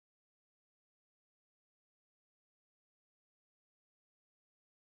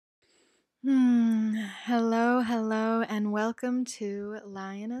Hello, and welcome to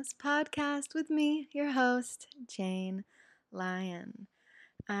Lioness Podcast with me, your host, Jane Lion.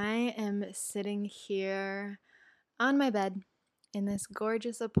 I am sitting here on my bed in this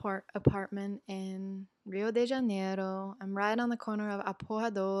gorgeous apartment in Rio de Janeiro. I'm right on the corner of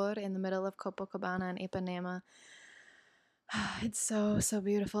Apoador in the middle of Copacabana and Ipanema. It's so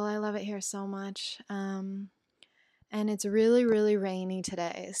beautiful. I love it here so much. And it's really rainy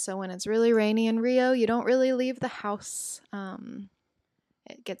today. So when it's really rainy in Rio, you don't really leave the house.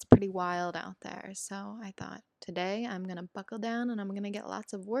 It gets pretty wild out there. So I thought today I'm going to buckle down and I'm going to get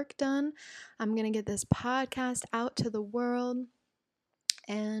lots of work done. I'm going to get this podcast out to the world.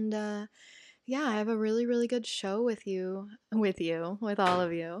 And yeah, I have a really good show with all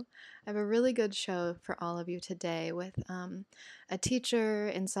of you. I have a really good show for all of you today with a teacher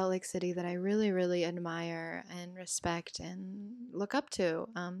in Salt Lake City that I really admire and respect and look up to.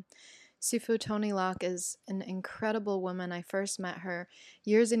 Sifu Tony Locke is an incredible woman. I first met her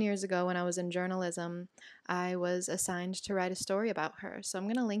years and years ago when I was in journalism. I was assigned to write a story about her. So I'm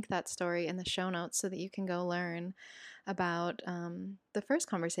going to link that story in the show notes so that you can go learn about the first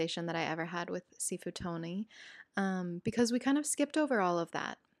conversation that I ever had with Sifu Tony, because we kind of skipped over all of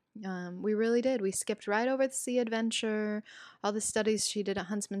that. We really did. We skipped right over the sea adventure, all the studies she did at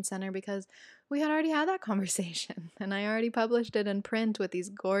Huntsman Center, because we had already had that conversation. And I already published it in print with these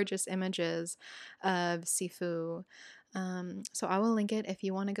gorgeous images of Sifu. So I will link it if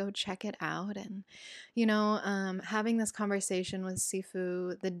you want to go check it out. And, having this conversation with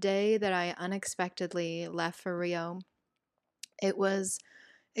Sifu the day that I unexpectedly left for Rio, it was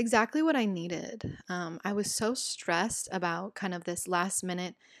exactly what I needed. I was so stressed about kind of this last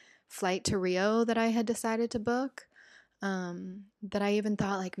minute flight to Rio that I had decided to book, that I even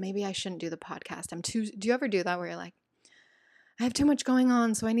thought like maybe I shouldn't do the podcast. Do you ever do that where you're like, I have too much going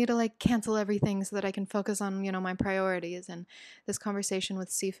on, so I need to like cancel everything so that I can focus on, my priorities. And this conversation with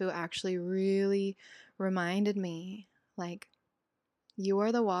Sifu actually really reminded me like, you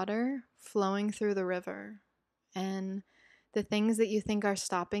are the water flowing through the river. And the things that you think are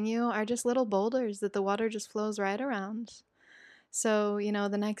stopping you are just little boulders that the water just flows right around. So,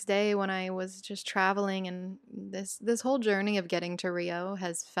 the next day when I was just traveling, and this whole journey of getting to Rio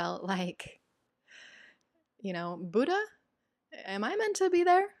has felt like, Buddha, am I meant to be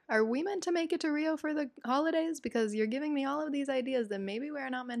there? Are we meant to make it to Rio for the holidays? Because you're giving me all of these ideas that maybe we're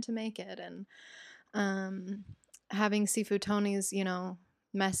not meant to make it. And um, having Sifu Tony's,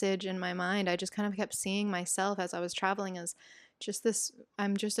 message in my mind, I just kind of kept seeing myself as I was traveling as just this,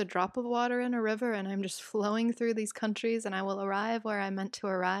 I'm just a drop of water in a river and I'm just flowing through these countries and I will arrive where I'm meant to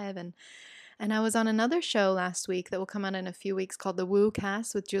arrive. And I was on another show last week that will come out in a few weeks called The Woo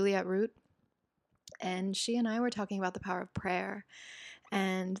Cast with Juliette Root. And she and I were talking about the power of prayer.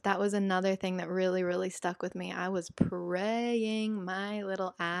 And that was another thing that really stuck with me. I was praying my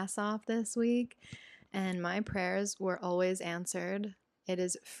little ass off this week, and my prayers were always answered. It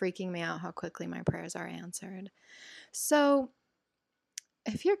is freaking me out how quickly my prayers are answered. So,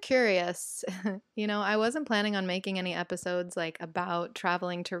 if you're curious, I wasn't planning on making any episodes like about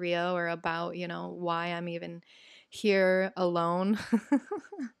traveling to Rio or about, why I'm even here alone.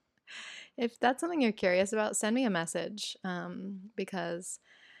 If that's something you're curious about, send me a message, because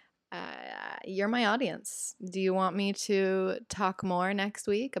you're my audience. Do you want me to talk more next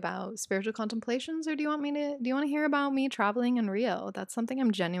week about spiritual contemplations, or do you want to hear about me traveling in Rio? That's something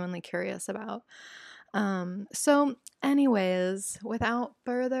I'm genuinely curious about. So anyways, without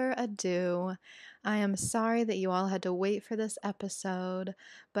further ado, I am sorry that you all had to wait for this episode,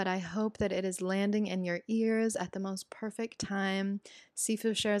 but I hope that it is landing in your ears at the most perfect time.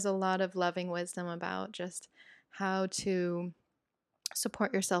 Sifu shares a lot of loving wisdom about just how to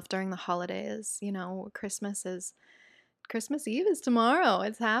support yourself during the holidays. Christmas Eve is tomorrow.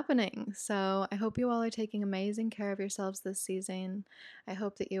 It's happening. So I hope you all are taking amazing care of yourselves this season. I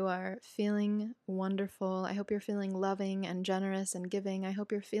hope that you are feeling wonderful. I hope you're feeling loving and generous and giving. I hope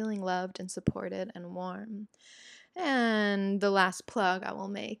you're feeling loved and supported and warm. And the last plug I will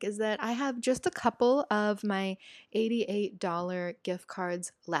make is that I have just a couple of my $88 gift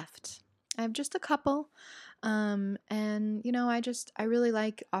cards left. I have just a couple. And I really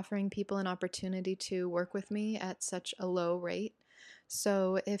like offering people an opportunity to work with me at such a low rate.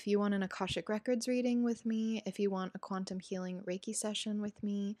 So if you want an Akashic Records reading with me, if you want a quantum healing Reiki session with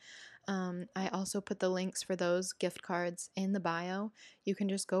me, I also put the links for those gift cards in the bio. You can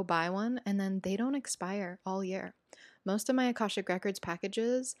just go buy one and then they don't expire all year. Most of my Akashic Records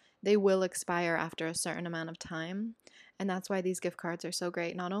packages, they will expire after a certain amount of time. And that's why these gift cards are so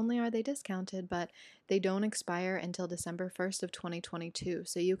great. Not only are they discounted, but they don't expire until December 1st of 2022.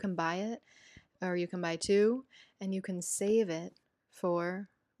 So you can buy it, or you can buy two, and you can save it for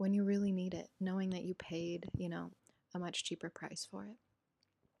when you really need it, knowing that you paid, a much cheaper price for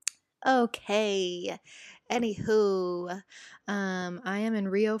it. Okay. Anywho, I am in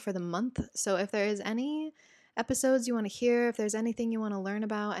Rio for the month. So if there is any episodes you want to hear, if there's anything you want to learn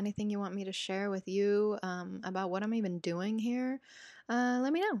about, anything you want me to share with you about what I'm even doing here,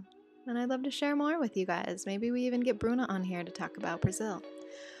 let me know. And I'd love to share more with you guys. Maybe we even get Bruna on here to talk about Brazil.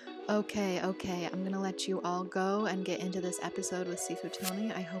 Okay. I'm going to let you all go and get into this episode with Sifu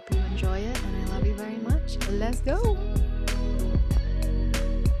Tony. I hope you enjoy it, and I love you very much. Let's go.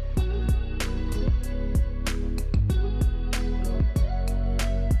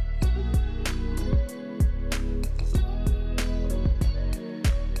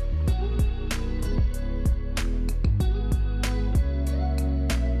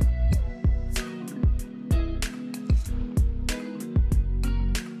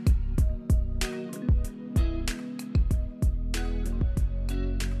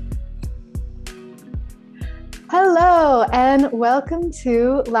 Hello, and welcome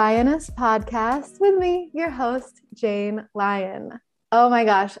to Lioness Podcast with me, your host, Jane Lyon. Oh my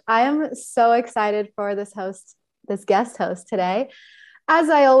gosh, I am so excited for this guest host today, as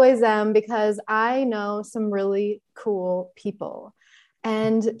I always am, because I know some really cool people.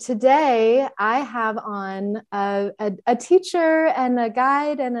 And today I have on a teacher and a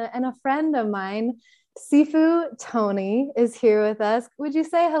guide and a friend of mine. Sifu Tony is here with us. Would you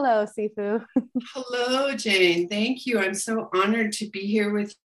say hello, Sifu? Hello, Jane. Thank you. I'm so honored to be here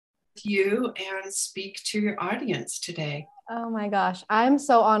with you and speak to your audience today. Oh my gosh, I'm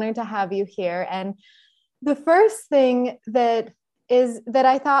so honored to have you here. And the first thing that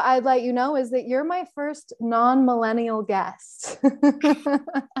I thought I'd let you know is that you're my first non-millennial guest.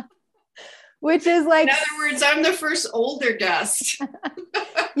 Which is like, in other words, I'm the first older guest.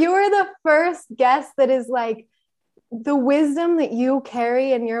 You are the first guest that is like the wisdom that you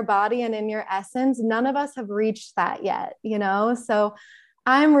carry in your body and in your essence. None of us have reached that yet, So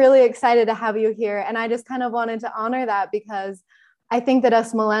I'm really excited to have you here. And I just kind of wanted to honor that, because I think that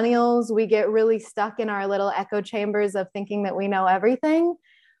us millennials, we get really stuck in our little echo chambers of thinking that we know everything,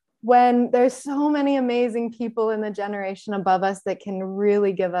 when there's so many amazing people in the generation above us that can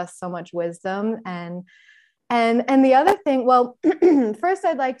really give us so much wisdom. And the other thing, well, first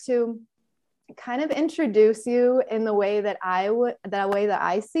I'd like to kind of introduce you in the way that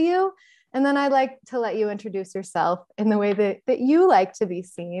I see you. And then I'd like to let you introduce yourself in the way that you like to be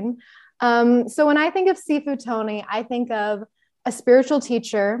seen. So when I think of Sifu Tony, I think of a spiritual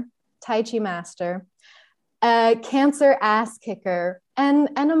teacher, Tai Chi master, a cancer ass kicker, and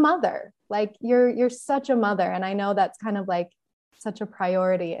a mother. Like you're such a mother. And I know that's kind of like such a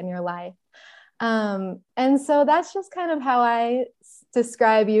priority in your life. And so that's just kind of how I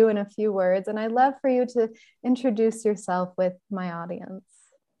describe you in a few words. And I'd love for you to introduce yourself with my audience.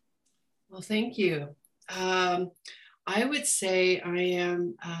 Well, thank you. I would say I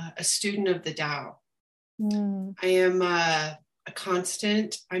am a student of the Tao. I am a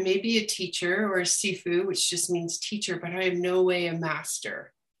constant. I may be a teacher or a Sifu, which just means teacher, but I am no way a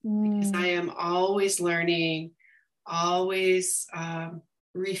master, because I am always learning, always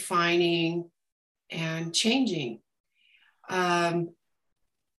refining and changing.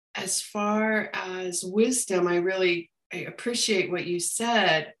 As far as wisdom, I appreciate what you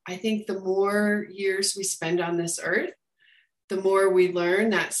said. I think the more years we spend on this earth, the more we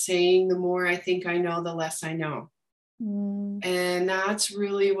learn. That saying, the more I think I know, the less I know. And that's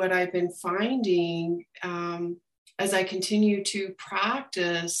really what I've been finding as I continue to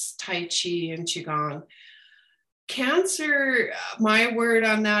practice Tai Chi and Qigong. Cancer, my word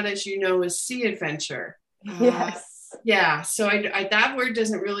on that, as you know, is sea adventure. Yes. Yeah. So I that word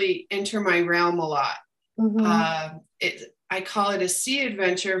doesn't really enter my realm a lot. I call it a sea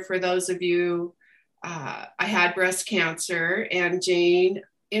adventure. For those of you, I had breast cancer, and Jane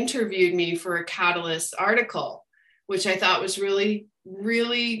interviewed me for a Catalyst article, which I thought was really,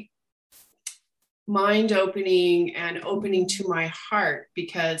 really mind-opening and opening to my heart,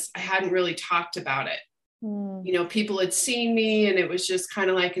 because I hadn't really talked about it. People had seen me, and it was just kind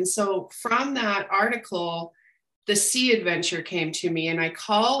of like, and so from that article, the sea adventure came to me. And I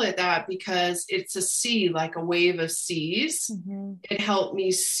call it that because it's a sea, like a wave of seas. It helped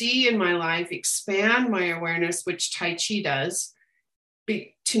me see in my life, expand my awareness, which Tai Chi does,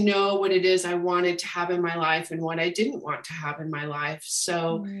 to know what it is I wanted to have in my life and what I didn't want to have in my life.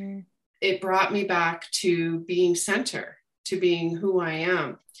 So it brought me back to being center, to being who I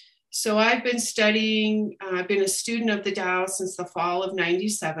am. So I've been studying, I've been a student of the Tao since the fall of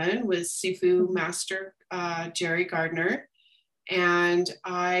 97 with Sifu Master Jerry Gardner. And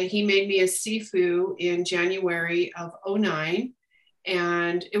he made me a Sifu in January of '09.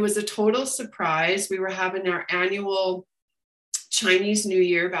 And it was a total surprise. We were having our annual Chinese New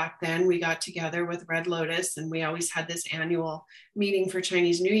Year back then. We got together with Red Lotus and we always had this annual meeting for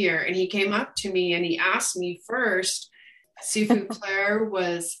Chinese New Year. And he came up to me and he asked me first, Sifu Claire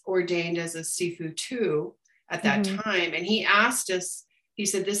was ordained as a Sifu too at that time. And he asked us, he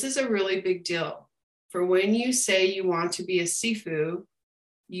said, this is a really big deal. For when you say you want to be a Sifu,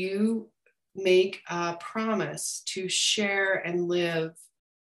 you make a promise to share and live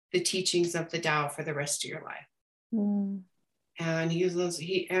the teachings of the Tao for the rest of your life.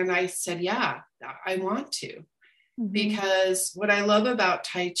 And I said, yeah, I want to. Because what I love about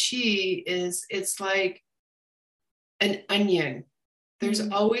Tai Chi is it's like an onion. There's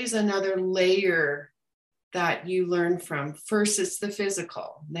always another layer that you learn from. First, it's the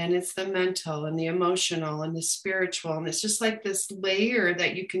physical, then it's the mental and the emotional and the spiritual. And it's just like this layer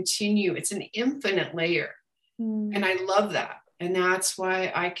that you continue. It's an infinite layer. And I love that. And that's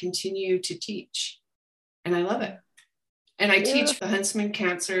why I continue to teach. And I love it. And I teach the Huntsman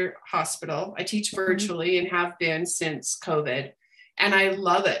Cancer Hospital. I teach virtually and have been since COVID. And I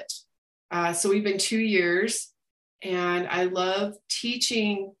love it. So we've been 2 years. And I love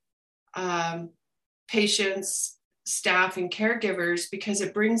teaching patients, staff, and caregivers because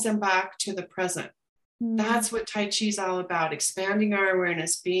it brings them back to the present. That's what Tai Chi is all about, expanding our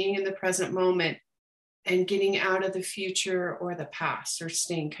awareness, being in the present moment, and getting out of the future or the past, or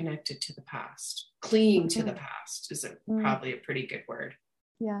staying connected to the past. Clinging to the past is probably a pretty good word.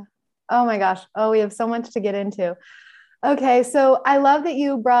 Yeah. Oh my gosh. Oh, we have so much to get into. Okay. So I love that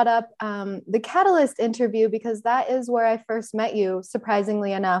you brought up the Catalyst interview, because that is where I first met you.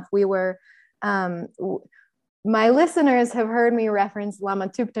 Surprisingly enough, we were, my listeners have heard me reference Lama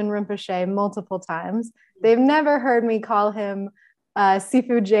Thubten Rinpoche multiple times. They've never heard me call him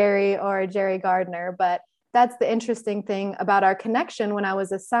Sifu Jerry or Jerry Gardner, but that's the interesting thing about our connection. When I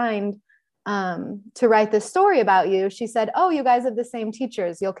was assigned to write this story about you, she said, oh, you guys have the same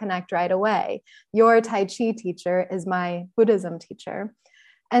teachers, you'll connect right away. Your Tai Chi teacher is my Buddhism teacher.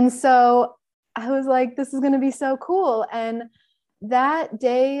 And so I was like, this is going to be so cool. And that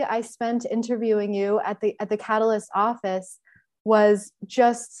day I spent interviewing you at the Catalyst office was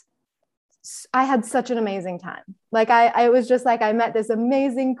just, I had such an amazing time. Like I was just like, I met this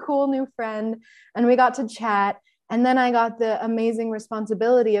amazing, cool new friend and we got to chat. And then I got the amazing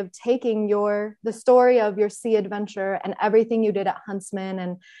responsibility of taking the story of your sea adventure and everything you did at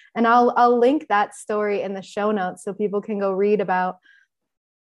Huntsman. And I'll link that story in the show notes so people can go read about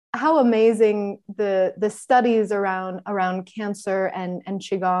how amazing the studies around cancer and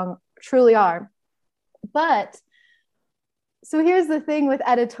Qigong truly are. But so here's the thing with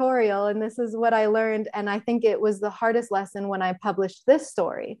editorial, and this is what I learned, and I think it was the hardest lesson when I published this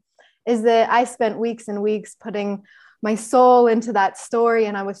story, is that I spent weeks and weeks putting my soul into that story,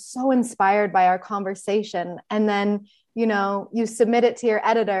 and I was so inspired by our conversation. And then, you submit it to your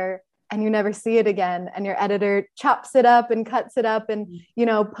editor and you never see it again, and your editor chops it up and cuts it up and,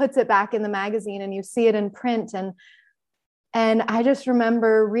 puts it back in the magazine, and you see it in print. And I just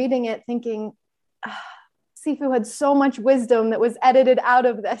remember reading it thinking, Sifu had so much wisdom that was edited out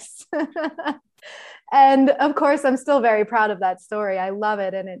of this. And of course, I'm still very proud of that story. I love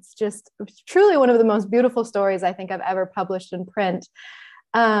it. And it's truly one of the most beautiful stories I think I've ever published in print.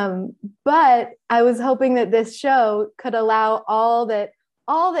 But I was hoping that this show could allow all that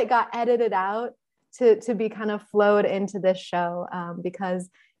got edited out to be kind of flowed into this show, because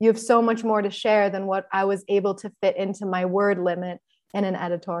you have so much more to share than what I was able to fit into my word limit in an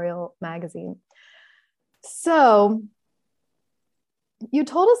editorial magazine. So you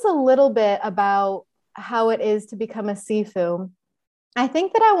told us a little bit about how it is to become a Sifu. I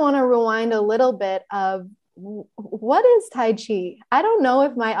think that I want to rewind a little bit of what is Tai Chi? I don't know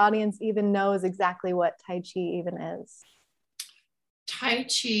if my audience even knows exactly what Tai Chi even is. Tai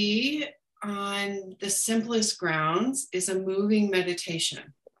Chi, on the simplest grounds, is a moving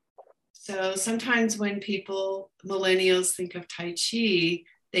meditation. So sometimes when millennials think of Tai Chi,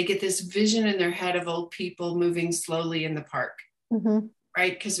 they get this vision in their head of old people moving slowly in the park,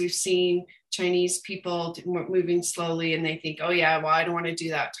 right? Because we've seen Chinese people moving slowly and they think, oh yeah, well, I don't want to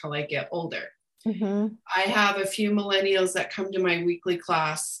do that till I get older. I have a few millennials that come to my weekly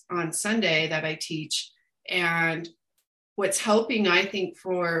class on Sunday that I teach. And what's helping, I think,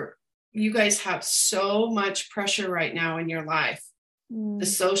 for you guys have so much pressure right now in your life. The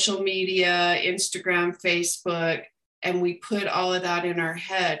social media, Instagram, Facebook, and we put all of that in our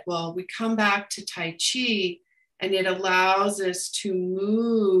head. Well, we come back to Tai Chi, and it allows us to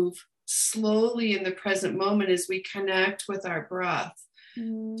move slowly in the present moment as we connect with our breath.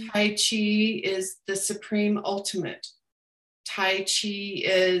 Tai Chi is the supreme ultimate. Tai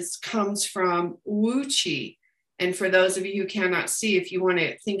Chi comes from Wu Chi. And for those of you who cannot see, if you want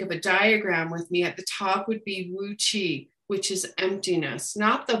to think of a diagram with me, at the top would be Wu Chi, which is emptiness,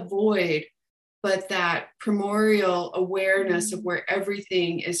 not the void, but that primordial awareness of where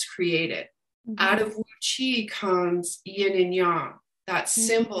everything is created. Out of Wu Chi comes yin and yang, that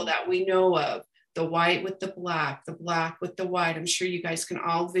symbol that we know of, the white with the black with the white. I'm sure you guys can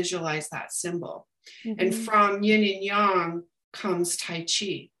all visualize that symbol. And from yin and yang comes Tai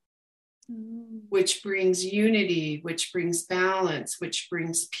Chi, which brings unity, which brings balance, which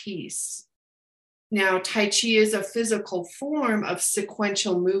brings peace. Now, Tai Chi is a physical form of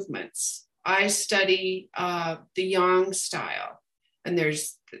sequential movements. I study the Yang style, and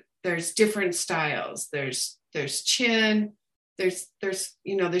there's different styles. There's Qin,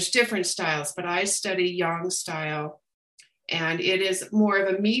 there's different styles, but I study Yang style, and it is more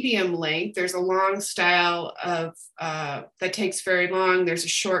of a medium length. There's a long style of that takes very long. There's a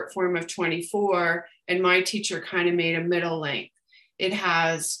short form of 24, and my teacher kind of made a middle length. It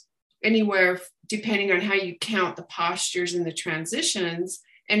has anywhere, depending on how you count the postures and the transitions,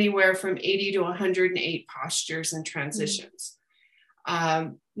 anywhere from 80 to 108 postures and transitions.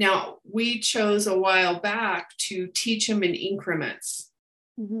 Now, we chose a while back to teach them in increments.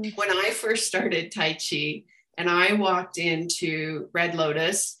 When I first started Tai Chi and I walked into Red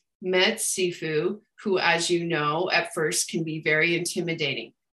Lotus, met Sifu, who, as you know, at first can be very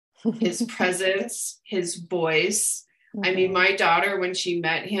intimidating. His presence, his voice. I mean, my daughter, when she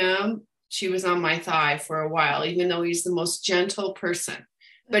met him, she was on my thigh for a while, even though he's the most gentle person.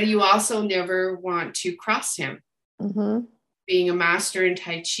 But you also never want to cross him. Being a master in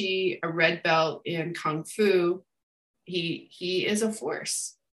Tai Chi, a red belt in Kung Fu, he is a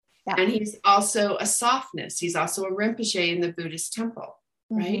force. Yeah. And he's also a softness. He's also a Rinpoche in the Buddhist temple,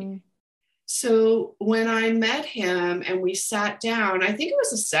 right? So when I met him and we sat down, I think it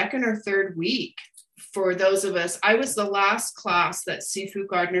was the second or third week for those of us. I was the last class that Sifu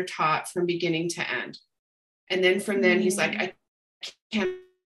Gardner taught from beginning to end. And then from then he's like, I can't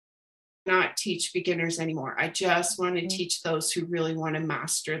not teach beginners anymore. I just want to teach those who really want to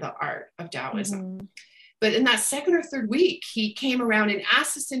master the art of Taoism. But in that second or third week, he came around and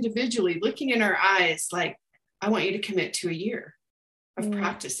asked us individually, looking in our eyes, like, I want you to commit to a year of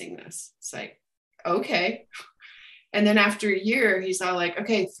practicing this. It's like, okay. And then after a year, he's all like,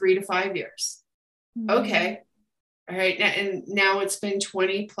 okay, 3 to 5 years. Okay. All right. And now it's been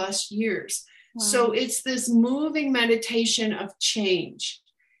 20 plus years. Wow. So it's this moving meditation of change.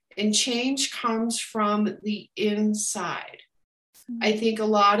 And change comes from the inside. I think a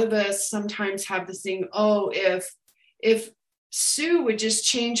lot of us sometimes have this thing, oh, if Sue would just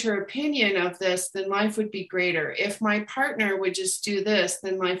change her opinion of this, then life would be greater. If my partner would just do this,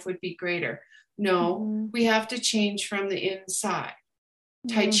 then life would be greater. No, we have to change from the inside.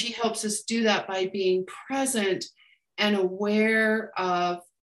 Tai Chi helps us do that by being present and aware of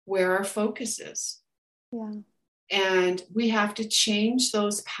where our focus is. Yeah. And we have to change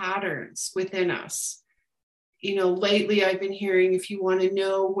those patterns within us. You know, lately I've been hearing, if you want to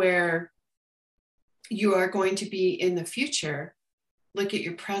know where you are going to be in the future, look at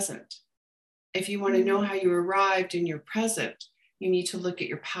your present. If you want to know how you arrived in your present, you need to look at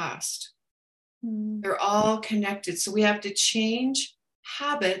your past. They're all connected. So we have to change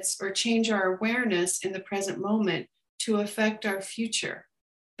habits or change our awareness in the present moment to affect our future.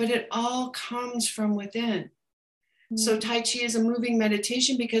 But it all comes from within. So Tai Chi is a moving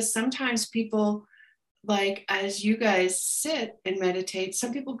meditation because sometimes people, like as you guys sit and meditate,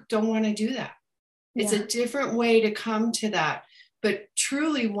 some people don't want to do that. It's a different way to come to that. But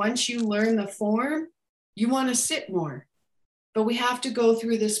truly, once you learn the form, you want to sit more. But we have to go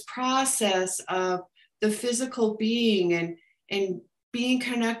through this process of the physical being and being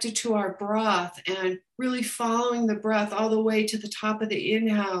connected to our breath and really following the breath all the way to the top of the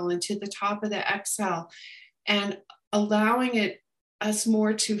inhale and to the top of the exhale and allowing us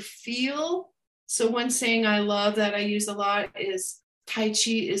more to feel. So one saying I love that I use a lot is Tai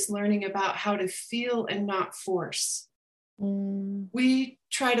Chi is learning about how to feel and not force. We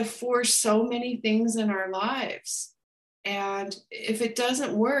try to force so many things in our lives. And if it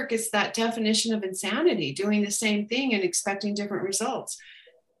doesn't work, it's that definition of insanity, doing the same thing and expecting different results.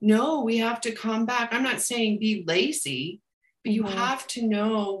 No, we have to come back. I'm not saying be lazy, but you have to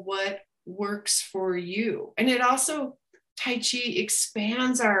know what works for you. And it also, Tai Chi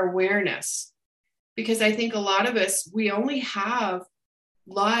expands our awareness because I think a lot of us, we only have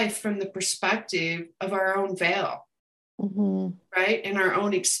life from the perspective of our own veil, right? And our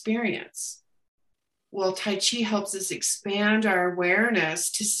own experience. Well, Tai Chi helps us expand our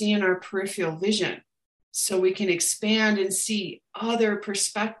awareness to see in our peripheral vision. So we can expand and see other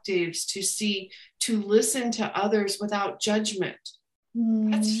perspectives, to listen to others without judgment.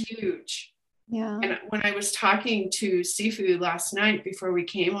 That's huge. Yeah. And when I was talking to Sifu last night before we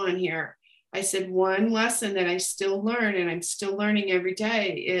came on here, I said, one lesson that I still learn, and I'm still learning every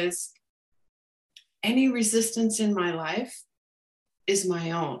day, is any resistance in my life is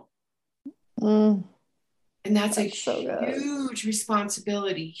my own. And that's a huge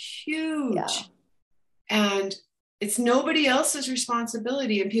responsibility, huge. Yeah. And it's nobody else's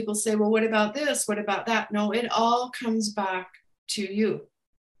responsibility. And people say, well, what about this? What about that? No, it all comes back to you.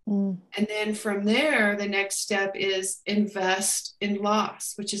 And then from there, the next step is invest in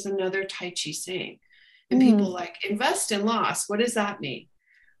loss, which is another Tai Chi saying. And people like, invest in loss. What does that mean?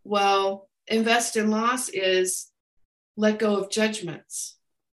 Well, invest in loss is let go of judgments,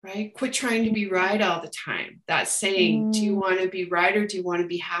 right? Quit trying to be right all the time. That's saying, do you want to be right or do you want to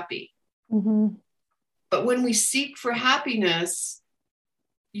be happy? But when we seek for happiness,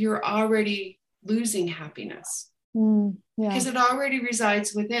 you're already losing happiness. Because it already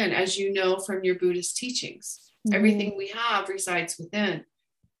resides within, as you know from your Buddhist teachings. Everything we have resides within.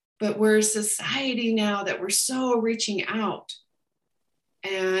 But we're a society now that we're so reaching out.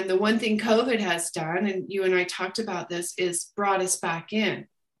 And the one thing COVID has done, and you and I talked about this, is brought us back in.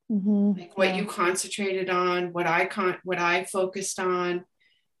 Like what you concentrated on, what I focused on.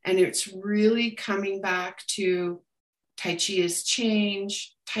 And it's really coming back to Tai Chi is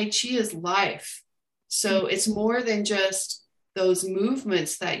change. Tai Chi is life. So it's more than just those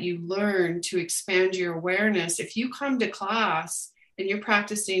movements that you learn to expand your awareness. If you come to class and you're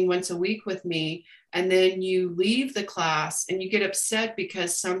practicing once a week with me, and then you leave the class and you get upset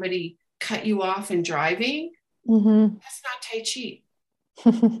because somebody cut you off in driving, that's not Tai Chi.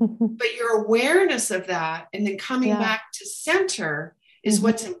 But your awareness of that and then coming back to center is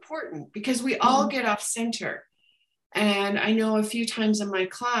what's important, because we all get off center. And I know a few times in my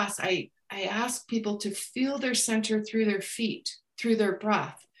class, I ask people to feel their center through their feet, through their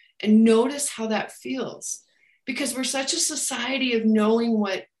breath, and notice how that feels. Because we're such a society of knowing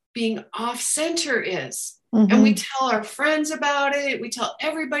what being off center is. And we tell our friends about it. We tell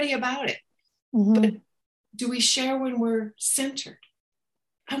everybody about it. But do we share when we're centered?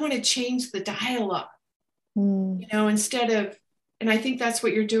 I want to change the dialogue, instead of, and I think that's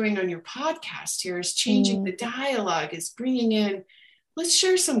what you're doing on your podcast here, is changing the dialogue, is bringing in, let's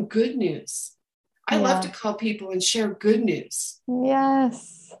share some good news. I love to call people and share good news.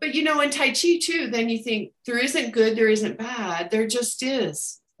 Yes. But, in Tai Chi too, then you think there isn't good, there isn't bad. There just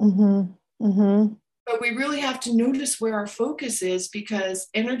is. But we really have to notice where our focus is, because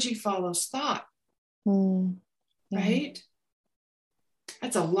energy follows thought. Right?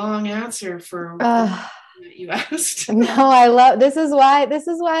 That's a long answer for that you asked. No, I love, this is why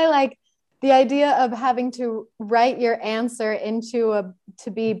like the idea of having to write your answer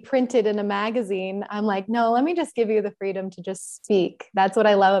to be printed in a magazine. I'm like, no, let me just give you the freedom to just speak. That's what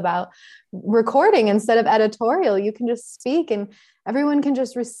I love about recording instead of editorial. You can just speak and everyone can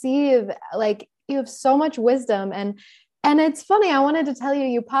just receive. Like, you have so much wisdom. And it's funny, I wanted to tell you,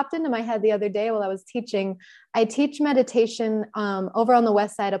 you popped into my head the other day while I was teaching. I teach meditation over on the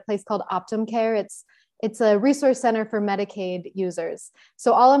West Side, a place called Optum Care. It's a resource center for Medicaid users.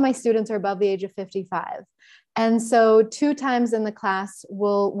 So all of my students are above the age of 55. And so 2 times in the class,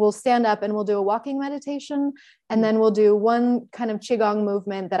 we'll stand up and we'll do a walking meditation. And then we'll do one kind of Qigong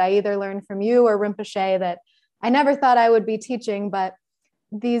movement that I either learned from you or Rinpoche that I never thought I would be teaching. But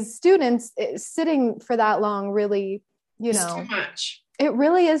these students sitting for that long really, it's too much. It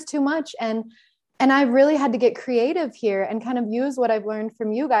really is too much. And I've really had to get creative here and kind of use what I've learned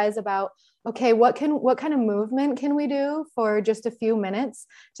from you guys about, okay, what kind of movement can we do for just a few minutes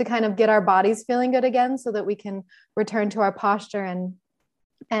to kind of get our bodies feeling good again so that we can return to our posture.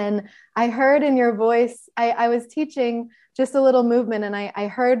 And I heard in your voice, I was teaching just a little movement, and I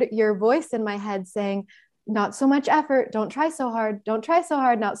heard your voice in my head saying, not so much effort, don't try so hard,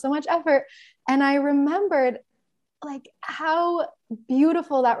 not so much effort. And I remembered like how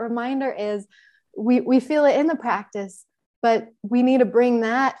beautiful that reminder is. We feel it in the practice, but we need to bring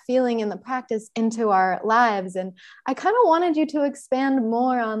that feeling in the practice into our lives. And I kind of wanted you to expand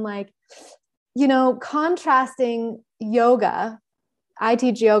more on like, contrasting yoga. I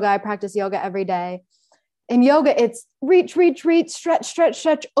teach yoga, I practice yoga every day. in yoga, it's reach, reach, reach, stretch, stretch,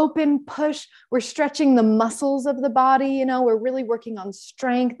 stretch, open, push. We're stretching the muscles of the body. You know, we're really working on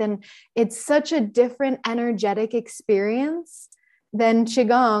strength. And it's such a different energetic experience than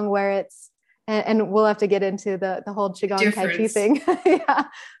Qigong, where it's, and we'll have to get into the whole Qigong Tai Chi thing. Yeah.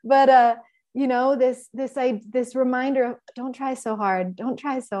 But, you know, this reminder of don't try so hard. Don't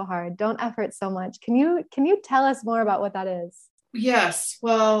try so hard. Don't effort so much. Can you tell us more about what that is? Yes.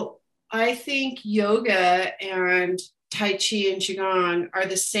 Well, I think yoga and Tai Chi and Qigong are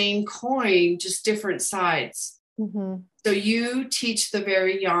the same coin, just different sides. Mm-hmm. So you teach the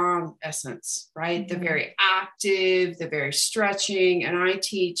very yang essence, right? Mm-hmm. The very active, the very stretching, and I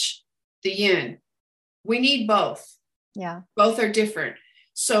teach the yin. We need both. Yeah. Both are different.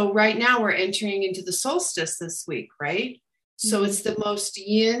 So right now we're entering into the solstice this week, right? So mm-hmm. It's the most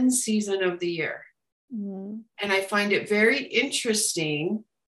yin season of the year. Mm-hmm. And I find it very interesting.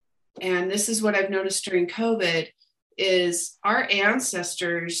 And this is what I've noticed during COVID is our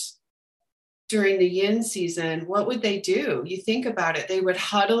ancestors during the yin season, what would they do? You think about it. They would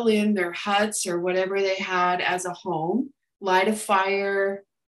huddle in their huts or whatever they had as a home, light a fire,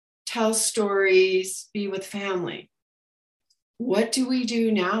 tell stories, be with family. What do we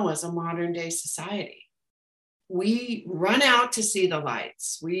do now as a modern day society? We run out to see the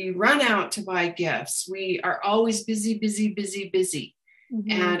lights. We run out to buy gifts. We are always busy, busy, busy, busy.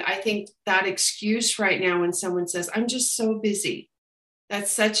 Mm-hmm. And I think that excuse right now when someone says, I'm just so busy,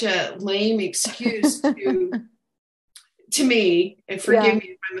 that's such a lame excuse to me, and forgive me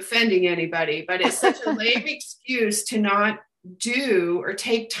if I'm offending anybody, but it's such a lame excuse to not do or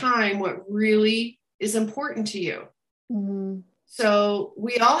take time what really is important to you. Mm-hmm. So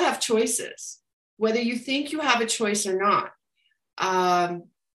we all have choices, whether you think you have a choice or not.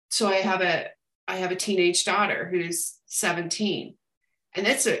 So I have a teenage daughter who's 17. And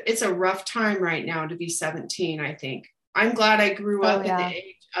it's a rough time right now to be 17, I think. I'm glad I grew up in the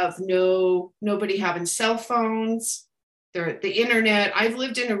age of nobody having cell phones, the internet. I've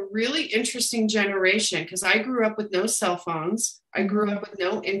lived in a really interesting generation because I grew up with no cell phones. I grew up with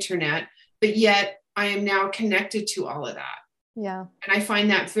no internet, but yet I am now connected to all of that. Yeah. And I find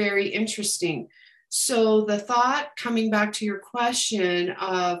that very interesting. So the thought, coming back to your question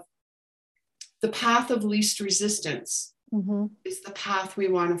of the path of least resistance, mm-hmm. is the path we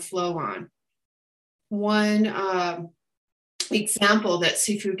want to flow on. One example that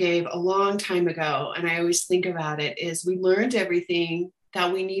Sifu gave a long time ago, and I always think about it, is we learned everything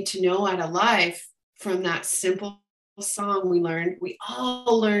that we need to know out of life from that simple song we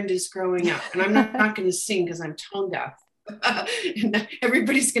all learned as growing up. And I'm not going to sing because I'm tone deaf. And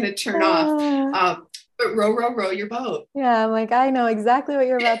everybody's going to turn off. But row, row, row your boat. Yeah, I'm like, I know exactly what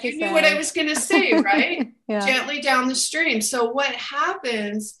you're about to say. You knew what I was going to say, right? Yeah. Gently down the stream. So what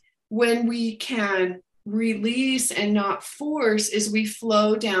happens when we can release and not force is we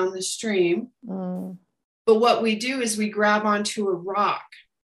flow down the stream. Mm. But what we do is we grab onto a rock,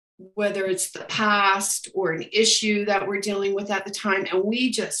 whether it's the past or an issue that we're dealing with at the time, and we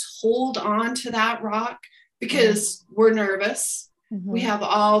just hold on to that rock because we're nervous. Mm-hmm. We have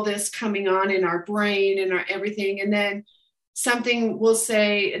all this coming on in our brain and our everything. And then something will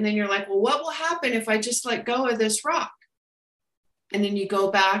say, and then you're like, well, what will happen if I just let go of this rock? And then you go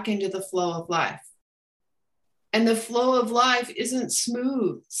back into the flow of life. And the flow of life isn't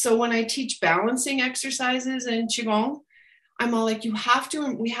smooth. So when I teach balancing exercises in Qigong, I'm all like,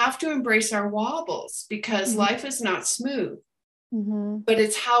 we have to embrace our wobbles because life is not smooth. Mm-hmm. But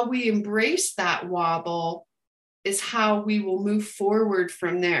it's how we embrace that wobble is how we will move forward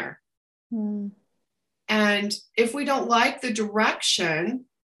from there. Mm. And if we don't like the direction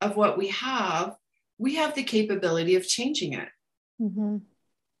of what we have the capability of changing it. Mm-hmm.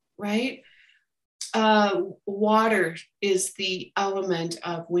 Right? Water is the element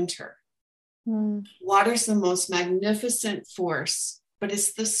of winter. Mm. Water is the most magnificent force, but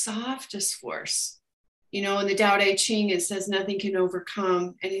it's the softest force. You know, in the Tao Te Ching, it says nothing can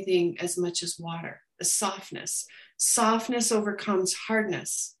overcome anything as much as water. The softness. Softness overcomes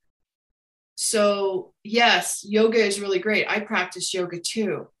hardness. So yes, yoga is really great. I practice yoga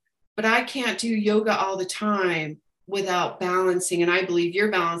too, but I can't do yoga all the time without balancing. And I believe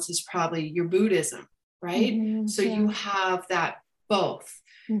your balance is probably your Buddhism, right? Mm-hmm, so you have that both.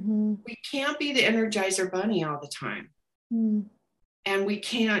 Mm-hmm. We can't be the Energizer Bunny all the time. Mm. And we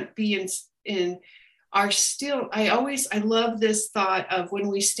can't be in our still. I love this thought of when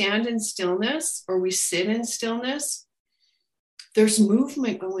we stand in stillness or we sit in stillness, there's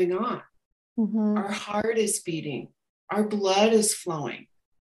movement going on. Mm-hmm. Our heart is beating. Our blood is flowing.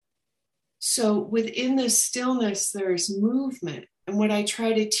 So within this stillness, there's movement. And what I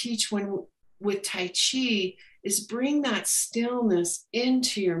try to teach when with Tai Chi is bring that stillness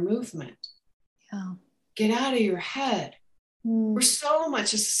into your movement. Yeah. Get out of your head. We're so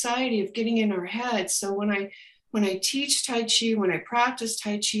much a society of getting in our head. So when I teach Tai Chi, when I practice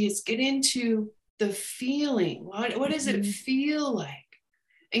Tai Chi, it's get into the feeling. What does it feel like?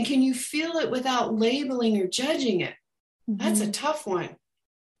 And can you feel it without labeling or judging it? That's a tough one.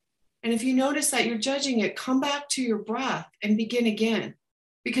 And if you notice that you're judging it, come back to your breath and begin again.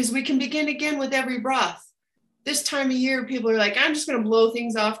 Because we can begin again with every breath. This time of year, people are like, I'm just going to blow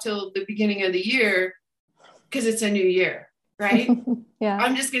things off till the beginning of the year because it's a new year, right? Yeah.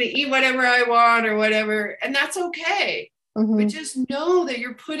 I'm just going to eat whatever I want or whatever. And that's okay. But just know that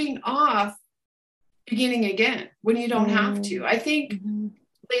you're putting off beginning again when you don't have to. I think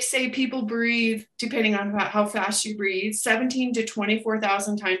they say people breathe, depending on how fast you breathe, 17 to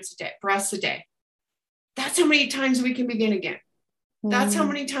 24,000 times a day, breaths a day. That's how many times we can begin again. That's how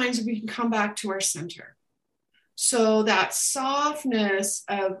many times we can come back to our center. So that softness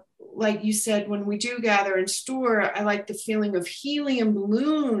of, like you said, when we do gather and store, I like the feeling of helium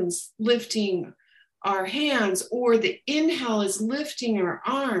balloons lifting our hands, or the inhale is lifting our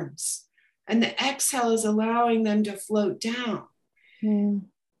arms and the exhale is allowing them to float down.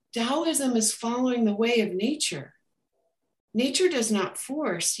 Taoism is following the way of nature. Nature does not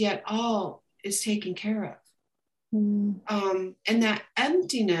force, yet all is taken care of. And that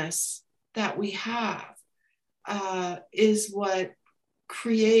emptiness that we have is what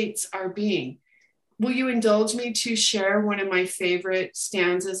creates our being. Will you indulge me to share one of my favorite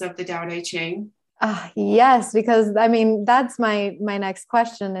stanzas of the Tao Te Ching? Yes, because I mean, that's my next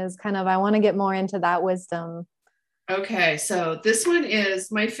question is kind of, I want to get more into that wisdom. Okay, so this one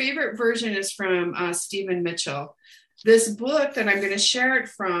is, my favorite version is from Stephen Mitchell. This book that I'm going to share it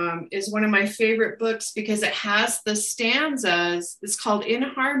from is one of my favorite books because it has the stanzas. It's called In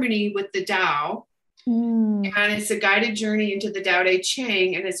Harmony with the Tao. And it's a guided journey into the Tao Te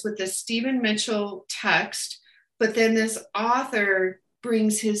Ching. And it's with the Stephen Mitchell text. But then this author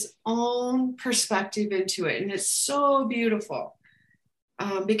brings his own perspective into it. And it's so beautiful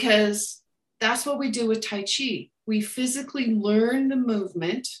because that's what we do with Tai Chi. We physically learn the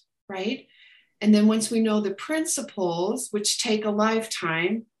movement, right? And then once we know the principles, which take a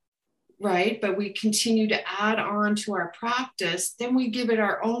lifetime, right? But we continue to add on to our practice, then we give it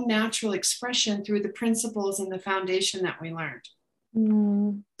our own natural expression through the principles and the foundation that we learned.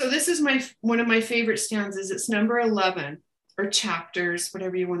 So this is one of my favorite stanzas. It's number 11, or chapters,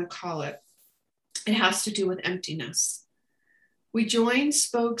 whatever you want to call it. It has to do with emptiness. We join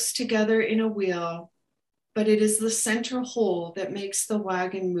spokes together in a wheel, but it is the central whole that makes the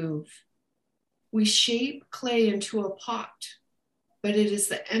wagon move. We shape clay into a pot, but it is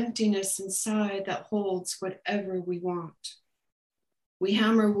the emptiness inside that holds whatever we want. We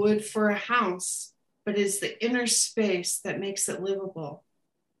hammer wood for a house, but it is the inner space that makes it livable.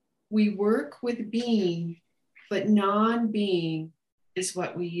 We work with being, but non-being is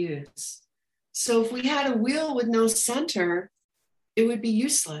what we use. So if we had a wheel with no center, it would be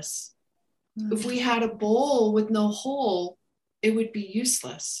useless. If we had a bowl with no hole, it would be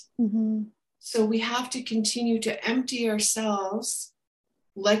useless. So we have to continue to empty ourselves,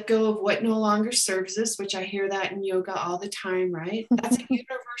 let go of what no longer serves us, which I hear that in yoga all the time, right? That's a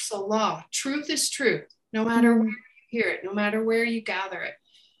universal law. Truth is truth, no matter where you hear it, no matter where you gather it.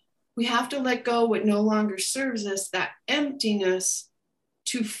 We have to let go what no longer serves us, that emptiness,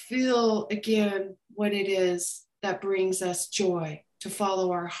 to feel again what it is that brings us joy, to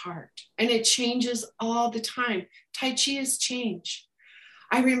follow our heart. And it changes all the time. Tai Chi is change.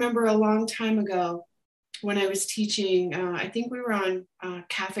 I remember a long time ago when I was teaching, I think we were on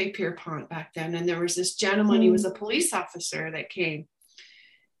Cafe Pierpont back then, and there was this gentleman, he was a police officer that came,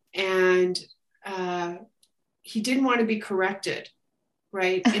 and he didn't want to be corrected,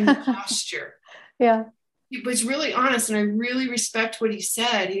 right, in the posture. Yeah. He was really honest, and I really respect what he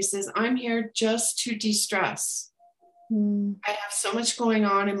said. He says, I'm here just to de-stress. I have so much going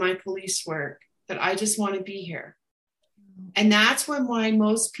on in my police work that I just want to be here. And that's why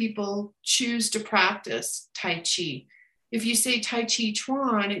most people choose to practice Tai Chi. If you say Tai Chi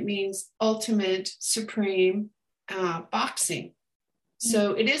Chuan, it means ultimate, supreme boxing.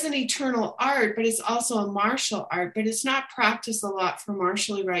 So it is an eternal art, but it's also a martial art, but it's not practiced a lot for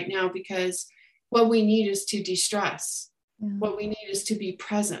martially right now because what we need is to de-stress. What we need is to be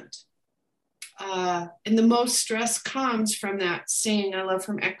present. And the most stress comes from that saying I love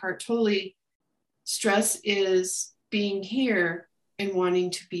from Eckhart Tolle, stress is being here and wanting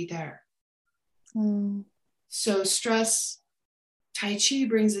to be there. So stress, Tai Chi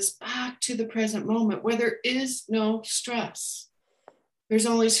brings us back to the present moment where there is no stress. There's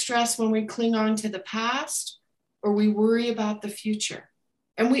only stress when we cling on to the past or we worry about the future.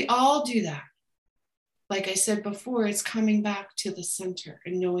 And we all do that. Like I said before, it's coming back to the center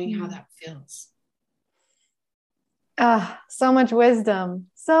and knowing how that feels. Ah, so much wisdom.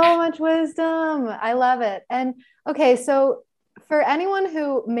 So much wisdom. I love it. And okay, so for anyone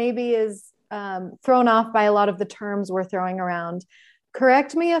who maybe is thrown off by a lot of the terms we're throwing around,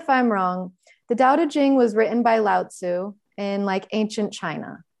 correct me if I'm wrong. The Tao Te Ching was written by Lao Tzu in like ancient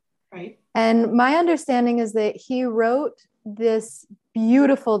China. Right. And my understanding is that he wrote this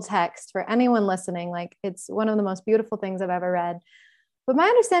beautiful text for anyone listening. Like it's one of the most beautiful things I've ever read. But my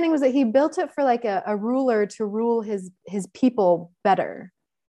understanding was that he built it for like a ruler to rule his people better.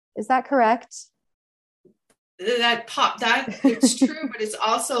 Is that correct? That it's true, but it's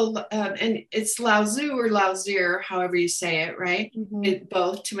also and it's Lao Tzu or Lao Tzu, however you say it, right? Mm-hmm.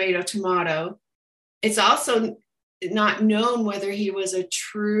 Both tomato. It's also not known whether he was a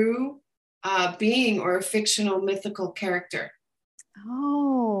true being or a fictional mythical character.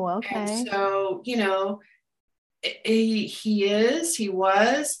 Oh, okay. And so, he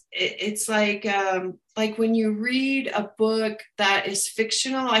was, it's like when you read a book that is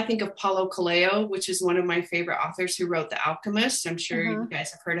fictional, I think of Paulo Coelho, which is one of my favorite authors who wrote The Alchemist. I'm sure you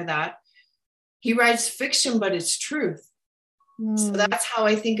guys have heard of that. He writes fiction, but it's truth. So that's how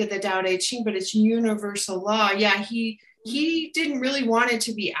I think of the Tao Te Ching, but it's universal law. Yeah, he didn't really want it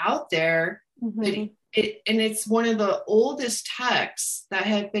to be out there, but it's one of the oldest texts that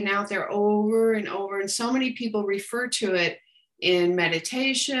have been out there over and over, and so many people refer to it in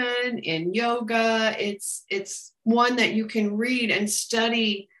meditation, in yoga. It's one that you can read and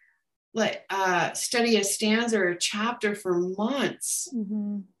study, like study a stanza or a chapter for months,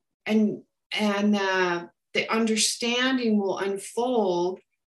 and the understanding will unfold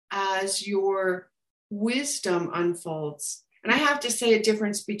as your wisdom unfolds. And I have to say a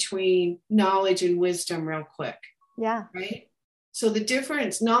difference between knowledge and wisdom real quick. Yeah. Right? So the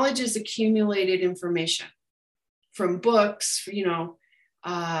difference, knowledge is accumulated information from books,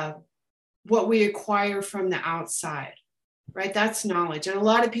 what we acquire from the outside, right? That's knowledge. And a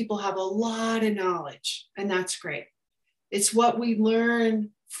lot of people have a lot of knowledge, and that's great. It's what we learn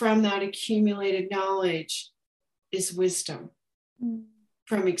from that accumulated knowledge is wisdom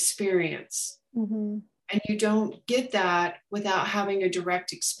from experience. And you don't get that without having a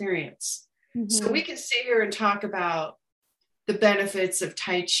direct experience. So we can sit here and talk about the benefits of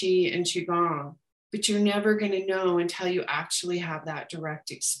Tai Chi and Qigong, but you're never going to know until you actually have that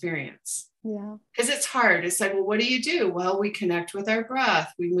direct experience. Yeah. Because it's hard. It's like, well, what do? Well, we connect with our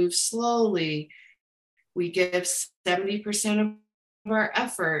breath. We move slowly. We give 70% of our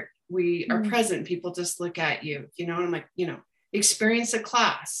effort. We are present. People just look at you, and I'm like, experience a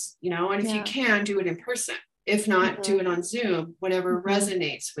class, and if you can, do it in person. If not, do it on Zoom, whatever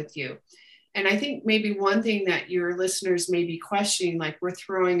resonates with you. And I think maybe one thing that your listeners may be questioning, like we're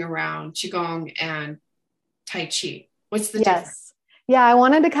throwing around Qigong and Tai Chi. What's the difference? Yeah, I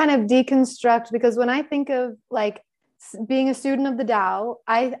wanted to kind of deconstruct, because when I think of like being a student of the Tao,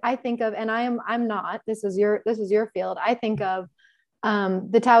 I think of, and I'm not, this is your field. I think of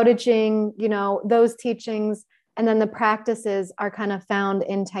the Tao Te Ching, those teachings, and then the practices are kind of found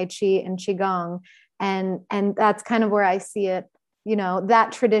in Tai Chi and Qigong. And that's kind of where I see it,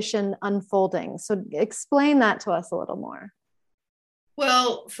 that tradition unfolding. So explain that to us a little more.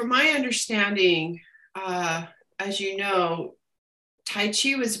 Well, from my understanding, as you know, Tai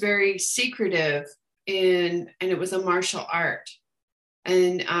Chi was very secretive and it was a martial art.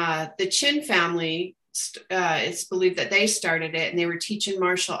 And the Qin family, it's believed that they started it, and they were teaching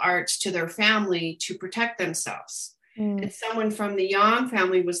martial arts to their family to protect themselves. And someone from the Yang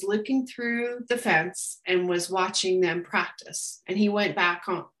family was looking through the fence and was watching them practice. And he went back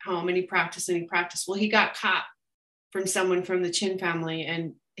home and he practiced. Well, he got caught from someone from the Qin family,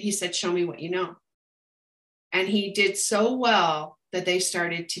 and he said, "Show me what you know." And he did so well that they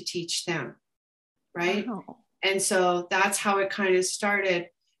started to teach them, right? Wow. And so that's how it kind of started.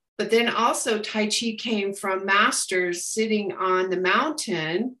 But then also Tai Chi came from masters sitting on the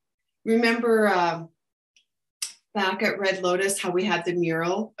mountain. Remember back at Red Lotus, how we had the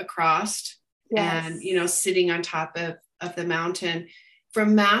mural across and, sitting on top of the mountain,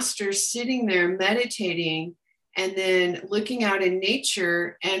 from masters sitting there meditating and then looking out in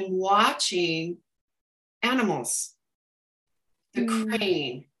nature and watching animals, the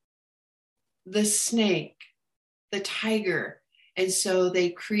crane, the snake, the tiger. And so they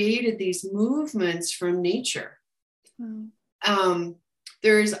created these movements from nature.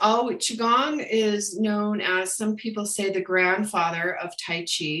 Qigong is known as, some people say, the grandfather of Tai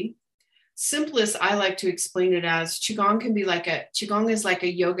Chi. simplest I like to explain it as Qigong is like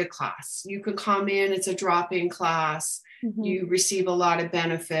a yoga class. You can come in, it's a drop-in class, you receive a lot of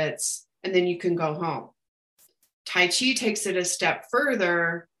benefits, and then you can go home. Tai Chi takes it a step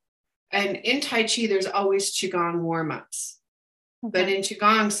further. And in Tai Chi, there's always Qigong warm-ups. But in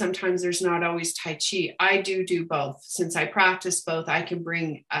Qigong, sometimes there's not always Tai Chi. I do both. Since I practice both, I can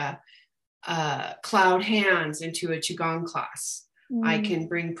bring cloud hands into a Qigong class. I can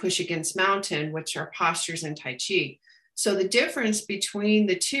bring push against mountain, which are postures in Tai Chi. So the difference between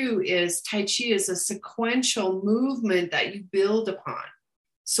the two is Tai Chi is a sequential movement that you build upon.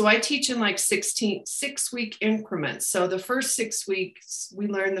 So I teach in like 6-week increments. So the first 6 weeks, we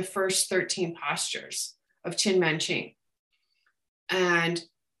learn the first 13 postures of Qin Man Qing. And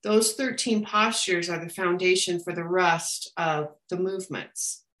those 13 postures are the foundation for the rest of the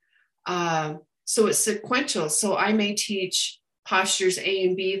movements. So it's sequential. So I may teach postures A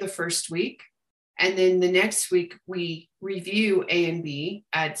and B the first week. And then the next week, we review A and B,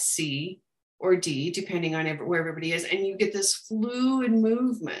 add C or D, depending on where everybody is. And you get this fluid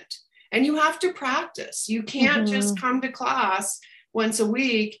movement. And you have to practice. You can't just come to class once a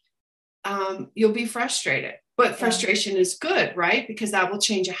week. You'll be frustrated. But frustration is good, right? Because that will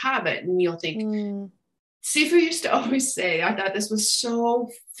change a habit. And you'll think, Sifu used to always say, I thought this was so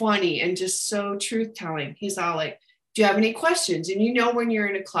funny and just so truth-telling. He's all like, do you have any questions? And you know when you're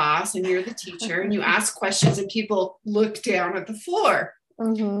in a class and you're the teacher and you ask questions and people look down at the floor.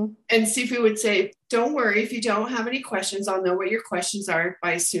 And Sifu would say, don't worry, if you don't have any questions, I'll know what your questions are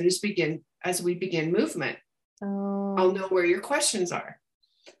by as soon as we begin movement. I'll know where your questions are.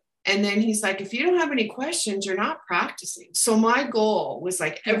 And then he's like, if you don't have any questions, you're not practicing. So my goal was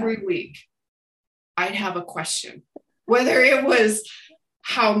like every week, I'd have a question, whether it was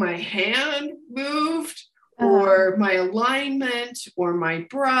how my hand moved or my alignment or my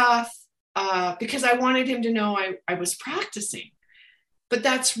breath, because I wanted him to know I was practicing. But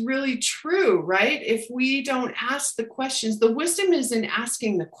that's really true, right? If we don't ask the questions, the wisdom is in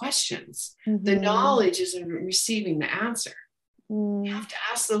asking the questions. The knowledge is in receiving the answer. You have to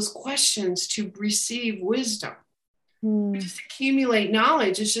ask those questions to receive wisdom. We just accumulate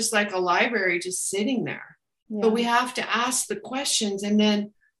knowledge. It's just like a library just sitting there. But we have to ask the questions. And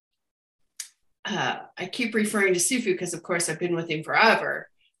then I keep referring to Sifu because, of course, I've been with him forever.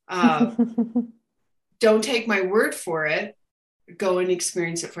 Don't take my word for it. Go and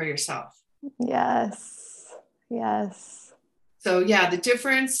experience it for yourself. Yes. So the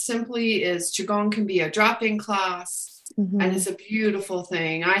difference simply is Qigong can be a drop-in class. And it's a beautiful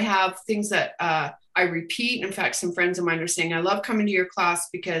thing. I have things that I repeat. In fact, some friends of mine are saying, I love coming to your class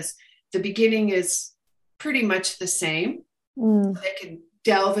because the beginning is pretty much the same. They can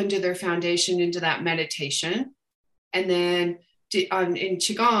delve into their foundation, into that meditation. And then in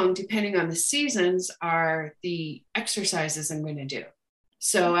Qigong, depending on the seasons, are the exercises I'm going to do.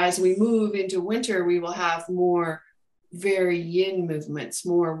 So as we move into winter, we will have more very yin movements,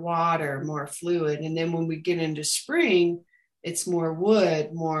 more water, more fluid. And then when we get into spring, it's more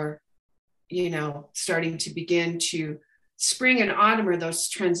wood, more, starting to begin to spring and autumn are those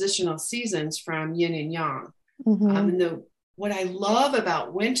transitional seasons from yin and yang. And what I love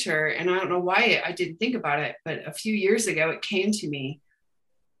about winter, and I don't know why I didn't think about it, but a few years ago, it came to me,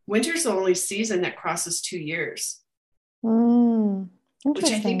 winter's the only season that crosses 2 years, which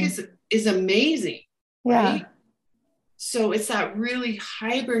I think is amazing, right? So it's that really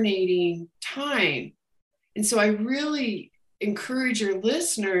hibernating time. And so I really encourage your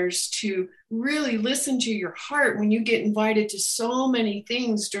listeners to really listen to your heart when you get invited to so many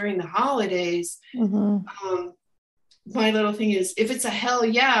things during the holidays. My little thing is, if it's a hell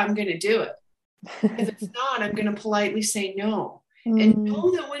yeah, I'm going to do it. If it's not, I'm going to politely say no. And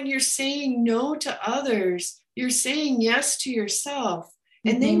know that when you're saying no to others, you're saying yes to yourself.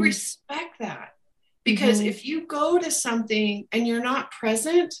 And they respect that. Because if you go to something and you're not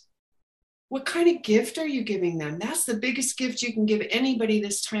present, what kind of gift are you giving them? That's the biggest gift you can give anybody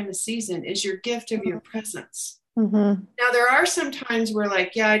this time of season, is your gift of your presence. Now, there are some times where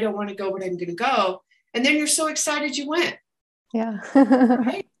I don't want to go, but I'm going to go. And then you're so excited you went.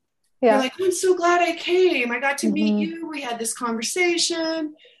 Right? You're like, I'm so glad I came. I got to meet you. We had this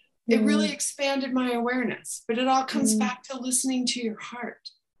conversation. It really expanded my awareness. But it all comes back to listening to your heart.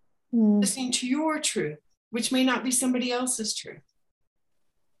 Listening to your truth, which may not be somebody else's truth.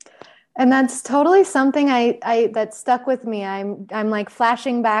 And that's totally something that stuck with me. I'm like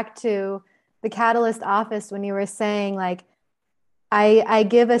flashing back to the Catalyst office when you were saying I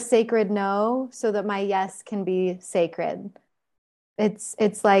give a sacred no so that my yes can be sacred.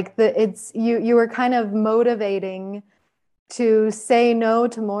 It's like you were kind of motivating to say no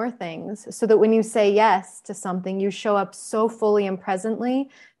to more things, so that when you say yes to something, you show up so fully and presently,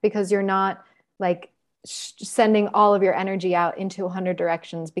 because you're not like sending all of your energy out into 100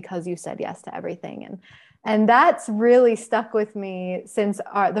 directions because you said yes to everything. And that's really stuck with me since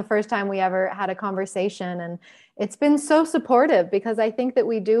the first time we ever had a conversation. And it's been so supportive, because I think that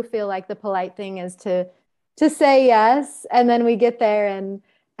we do feel like the polite thing is to say yes, and then we get there,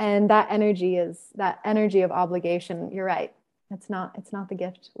 and that energy of obligation. You're right. It's not the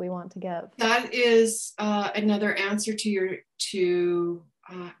gift we want to give. That is another answer to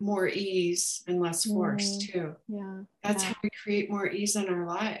more ease and less force too. Yeah. That's how we create more ease in our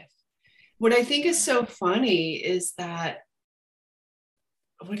life. What I think is so funny is that,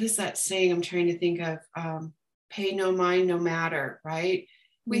 what is that saying I'm trying to think of? Pay no mind, no matter, right?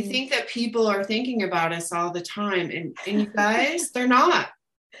 We think that people are thinking about us all the time, and you guys, they're not.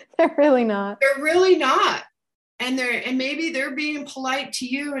 They're really not. They're really not. And maybe they're being polite to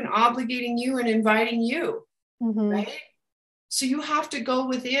you and obligating you and inviting you, right? So you have to go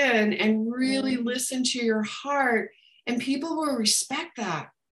within and really listen to your heart, and people will respect that.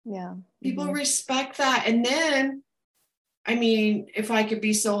 Yeah. People respect that. And then, I mean, if I could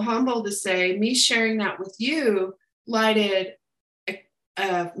be so humble to say, me sharing that with you lighted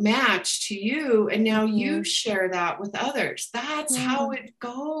a match to you, and now you share that with others. That's how it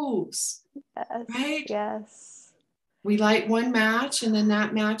goes. Yes. Right? Yes. We light one match, and then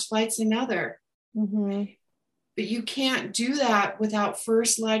that match lights another. But you can't do that without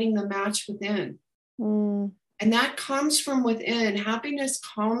first lighting the match within. And that comes from within. Happiness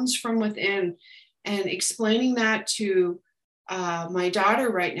comes from within. And explaining that to my daughter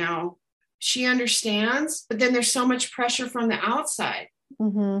right now, she understands, but then there's so much pressure from the outside.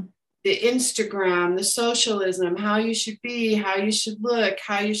 The Instagram, the socialism, how you should be, how you should look,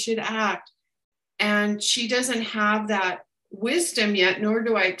 how you should act. And she doesn't have that wisdom yet, nor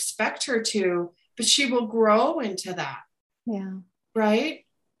do I expect her to, but she will grow into that. Yeah. Right?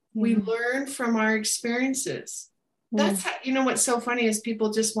 Yeah. We learn from our experiences. That's how, you know, what's so funny is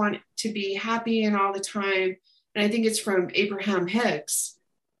people just want to be happy and all the time. And I think it's from Abraham Hicks.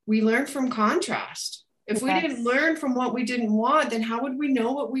 We learn from contrast. If we didn't learn from what we didn't want, then how would we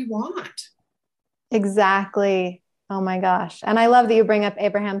know what we want? Exactly. Oh my gosh. And I love that you bring up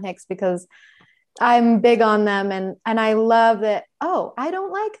Abraham Hicks, because I'm big on them. And I love that. Oh, I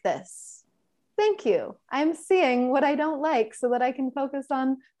don't like this. Thank you. I'm seeing what I don't like so that I can focus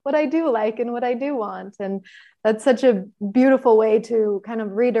on what I do like and what I do want. And that's such a beautiful way to kind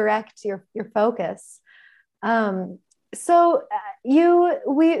of redirect your focus. So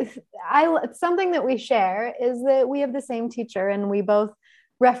something that we share is that we have the same teacher, and we both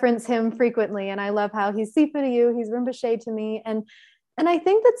reference him frequently. And I love how he's Sifu to you, he's Rinpoche to me. And I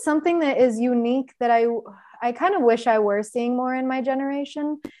think that's something that is unique that I kind of wish I were seeing more in my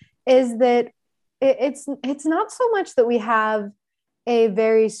generation, is that it's not so much that we have a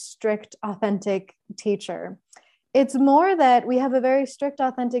very strict, authentic teacher. It's more that we have a very strict,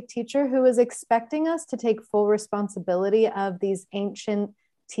 authentic teacher who is expecting us to take full responsibility of these ancient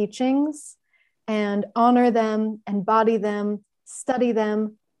teachings and honor them, embody them, study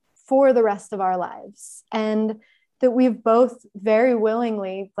them for the rest of our lives. And that we've both very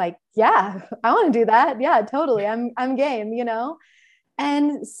willingly, like, yeah, I want to do that. Yeah, totally. I'm game, you know?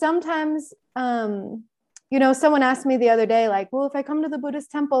 And sometimes, you know, someone asked me the other day, like, well, if I come to the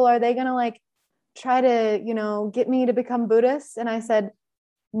Buddhist temple, are they going to like try to, you know, get me to become Buddhist? And I said,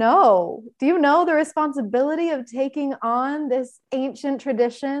 no. Do you know the responsibility of taking on this ancient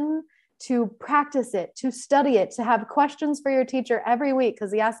tradition, to practice it, to study it, to have questions for your teacher every week?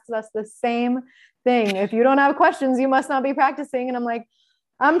 Because he asks us the same thing. If you don't have questions, you must not be practicing. And I'm like,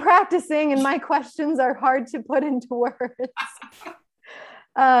 I'm practicing, and my questions are hard to put into words.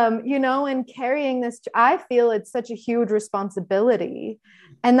 You know, and carrying this, I feel it's such a huge responsibility.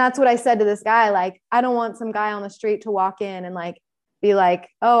 And that's what I said to this guy. Like, I don't want some guy on the street to walk in and like, be like,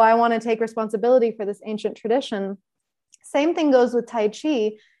 oh, I want to take responsibility for this ancient tradition. Same thing goes with Tai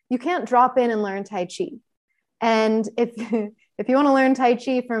Chi. You can't drop in and learn Tai Chi. And if you want to learn Tai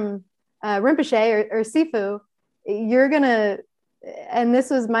Chi from Rinpoche or Sifu, you're going to, and this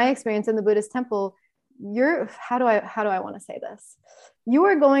was my experience in the Buddhist temple, how do I want to say this? You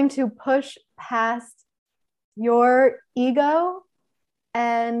are going to push past your ego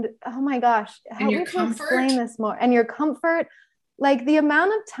and, oh my gosh, how do I explain this more? And your comfort, like the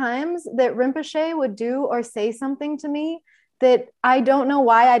amount of times that Rinpoche would do or say something to me that I don't know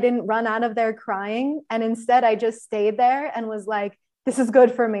why I didn't run out of there crying. And instead I just stayed there and was like, this is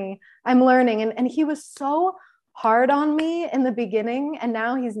good for me. I'm learning. And he was so hard on me in the beginning, and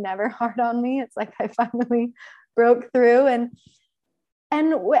now he's never hard on me. It's like I finally broke through. And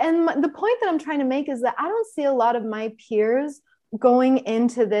the point that I'm trying to make is that I don't see a lot of my peers going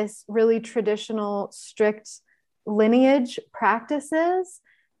into this really traditional, strict lineage practices.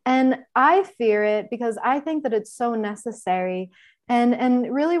 And I fear it because I think that it's so necessary.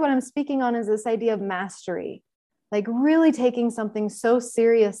 And really what I'm speaking on is this idea of mastery, like really taking something so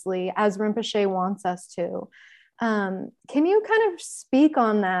seriously as Rinpoche wants us to. Can you kind of speak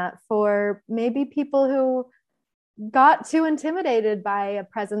on that for maybe people who got too intimidated by a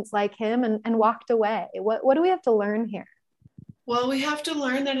presence like him and walked away? What do we have to learn here? Well, we have to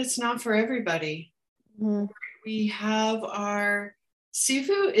learn that it's not for everybody. Mm-hmm. We have our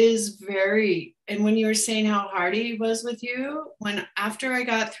Sifu is very, and when you were saying how hard he was with you, when after I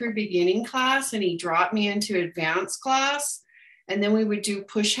got through beginning class and he dropped me into advanced class, and then we would do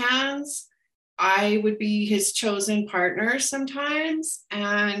push hands, I would be his chosen partner sometimes.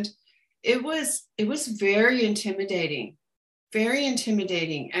 And it was very intimidating, very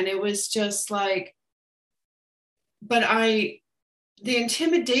intimidating. And it was just like, but the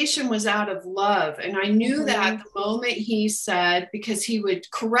intimidation was out of love. And I knew that the moment he said, because he would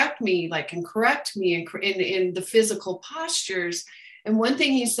correct me in the physical postures. And one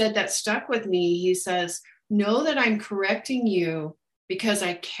thing he said that stuck with me, he says, know that I'm correcting you because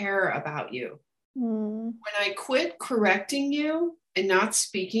I care about you. When I quit correcting you and not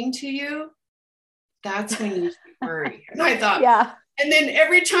speaking to you, that's when you should worry. And I thought, yeah. And then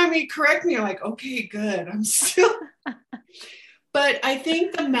every time he correct me, I'm like, okay, good. I'm still. But I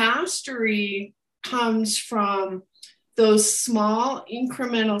think the mastery comes from those small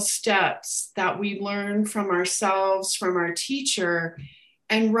incremental steps that we learn from ourselves, from our teacher.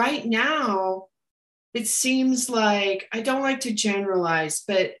 And right now, it seems like, I don't like to generalize,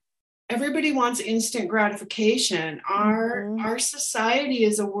 but everybody wants instant gratification. Our society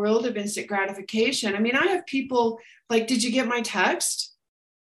is a world of instant gratification. I mean, I have people like, did you get my text?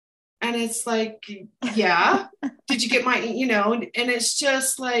 And it's like, yeah, did you get my, and it's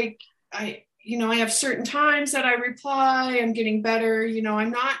just like, I have certain times that I reply, I'm getting better.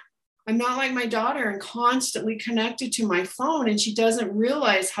 I'm not like my daughter and constantly connected to my phone, and she doesn't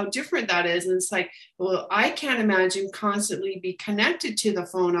realize how different that is. And it's like, well, I can't imagine constantly be connected to the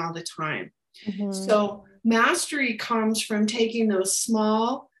phone all the time. Mm-hmm. So mastery comes from taking those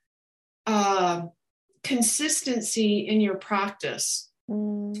small consistency in your practice.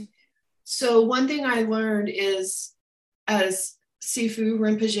 So one thing I learned is, as Sifu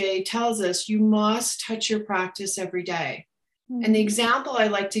Rinpoche tells us, you must touch your practice every day. And the example I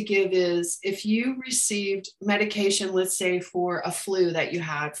like to give is, if you received medication, let's say for a flu that you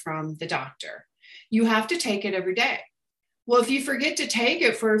had from the doctor, you have to take it every day. Well, if you forget to take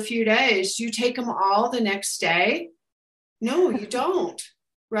it for a few days, you take them all the next day? No, you don't,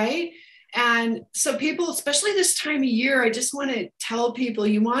 right? And so people, especially this time of year, I just want to tell people,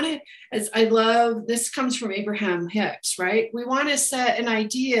 this comes from Abraham Hicks, right? We want to set an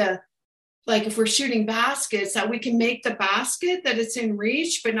idea, like if we're shooting baskets, that we can make the basket, that it's in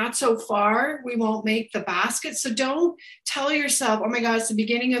reach, but not so far, we won't make the basket. So don't tell yourself, oh my God, it's the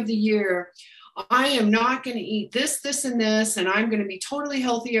beginning of the year, I am not going to eat this, and this, and I'm going to be totally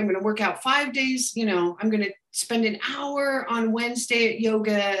healthy. I'm going to work out 5 days. I'm going to spend an hour on Wednesday at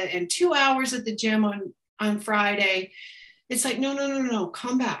yoga and 2 hours at the gym on Friday. It's like, no,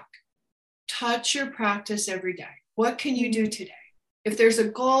 come back. Touch your practice every day. What can you do today? If there's a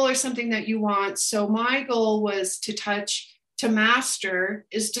goal or something that you want. So my goal was to master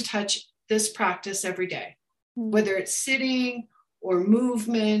is to touch this practice every day, whether it's sitting or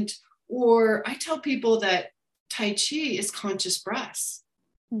movement. Or I tell people that Tai Chi is conscious breaths,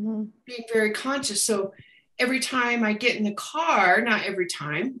 being very conscious. So every time I get in the car, not every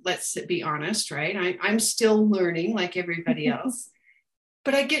time, let's be honest, right? I'm still learning like everybody else.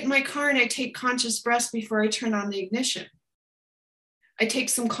 But I get in my car and I take conscious breaths before I turn on the ignition. I take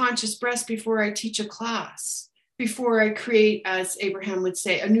some conscious breaths before I teach a class, before I create, as Abraham would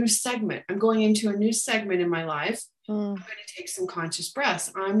say, a new segment. I'm going into a new segment in my life. I'm going to take some conscious breaths.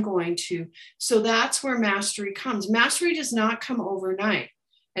 So that's where mastery comes. Mastery does not come overnight.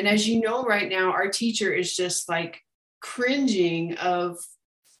 And as you know, right now, our teacher is just like cringing of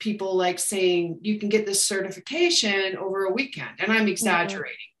people like saying, you can get this certification over a weekend. And I'm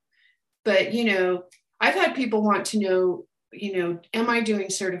exaggerating. But, I've had people want to know, am I doing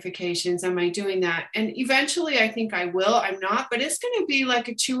certifications? Am I doing that? And eventually I think I will. I'm not, but it's going to be like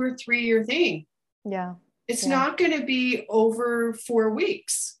a 2 or 3 year thing. Yeah. It's not going to be over 4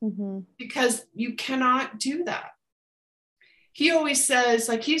 weeks because you cannot do that. He always says,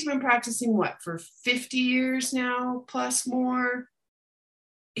 like, he's been practicing for 50 years now, plus more.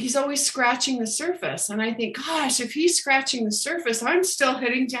 he's always scratching the surface. And I think, gosh, if he's scratching the surface, I'm still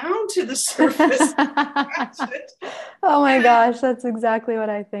heading down to the surface. Oh my gosh, that's exactly what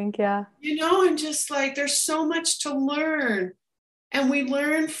I think. Yeah. I'm just like, there's so much to learn. And we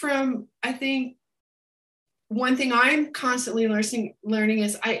learn from, I think, one thing I'm constantly learning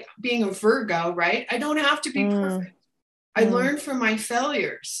is being a Virgo, right? I don't have to be perfect. I learn from my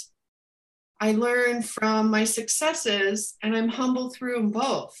failures. I learn from my successes, and I'm humble through them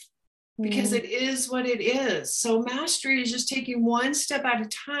both because it is what it is. So mastery is just taking one step at a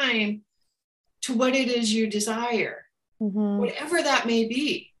time to what it is you desire, whatever that may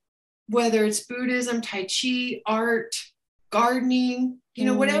be, whether it's Buddhism, Tai Chi, art, gardening,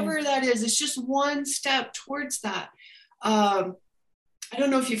 whatever that is. It's just one step towards that. I don't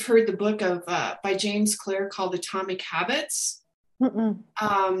know if you've heard the book by James Clear called Atomic Habits.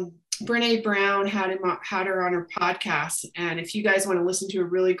 Brene Brown had her on her podcast. And if you guys want to listen to a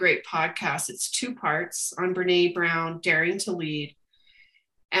really great podcast, it's 2 parts on Brene Brown, Daring to Lead.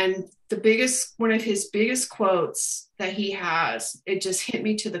 And one of his biggest quotes that he has, it just hit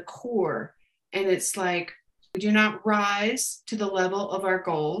me to the core. And it's like, we do not rise to the level of our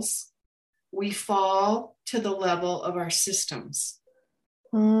goals. We fall to the level of our systems,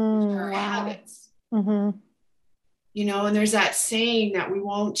 our habits. And there's that saying that we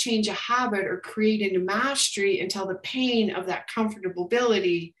won't change a habit or create into mastery until the pain of that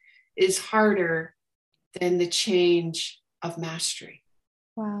comfortability is harder than the change of mastery.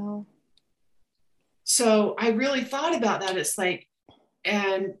 Wow. So I really thought about that. It's like,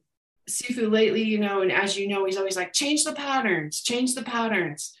 and Sifu lately, and as you know, he's always like, change the patterns.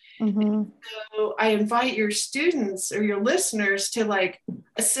 So I invite your students or your listeners to like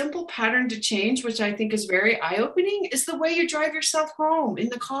a simple pattern to change, which I think is very eye-opening, is the way you drive yourself home in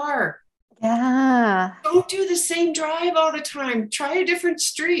the car. Yeah. Don't do the same drive all the time. Try a different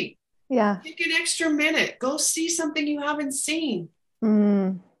street. Yeah. Take an extra minute. Go see something you haven't seen.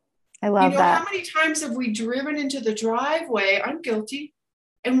 I love that. How many times have we driven into the driveway? I'm guilty.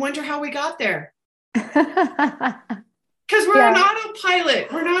 And wonder how we got there. Because we're on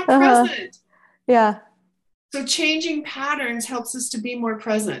autopilot. We're not present. Yeah. So changing patterns helps us to be more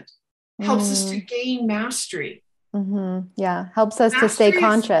present, helps us to gain mastery. Yeah. Helps us to stay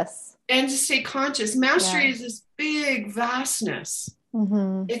conscious. And to stay conscious. Mastery is this big vastness.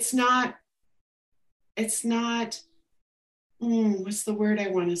 It's not, what's the word I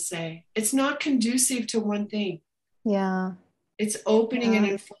want to say? It's not conducive to one thing. Yeah. It's opening and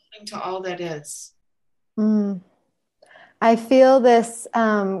unfolding to all that is. I feel this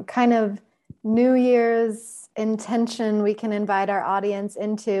kind of New Year's intention we can invite our audience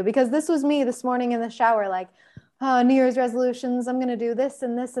into, because this was me this morning in the shower, like, oh, New Year's resolutions, I'm going to do this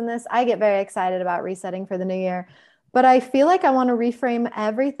and this and this. I get very excited about resetting for the new year, but I feel like I want to reframe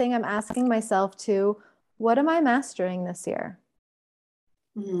everything I'm asking myself to, what am I mastering this year?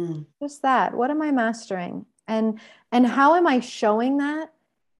 Just that. What am I mastering? And how am I showing that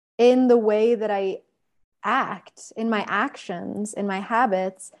in the way that I act, in my actions, in my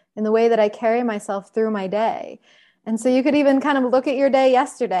habits, in the way that I carry myself through my day? And so you could even kind of look at your day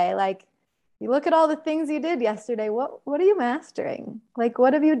yesterday, like you look at all the things you did yesterday. What are you mastering? Like,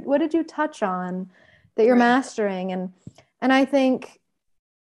 what did you touch on that you're mastering? And I think,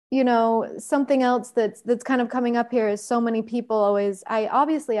 something else that's kind of coming up here is so many people I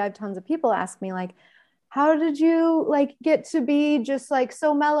have tons of people ask me, like, how did you like get to be just like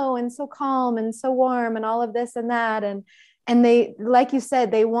so mellow and so calm and so warm and all of this and that? And they, like you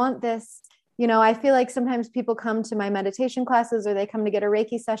said, they want this, I feel like sometimes people come to my meditation classes or they come to get a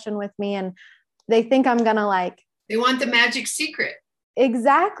Reiki session with me and they think I'm going to they want the magic secret.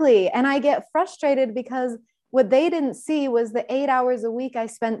 Exactly. And I get frustrated because what they didn't see was the 8 hours a week I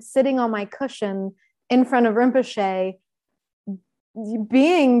spent sitting on my cushion in front of Rinpoche,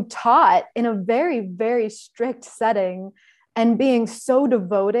 being taught in a very, very strict setting and being so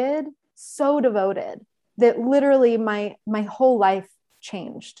devoted that literally my whole life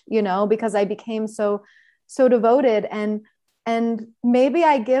changed, because I became so devoted. And maybe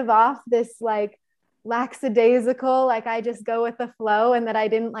I give off this like lackadaisical, like I just go with the flow, and that I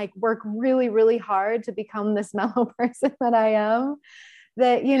didn't like work really, really hard to become this mellow person that I am.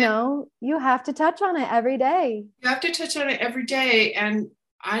 That, you have to touch on it every day. You have to touch on it every day. And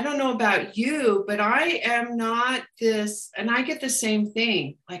I don't know about you, but I am not this, and I get the same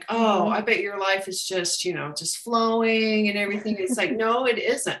thing. Like, oh, I bet your life is just, just flowing and everything. It's like, no, it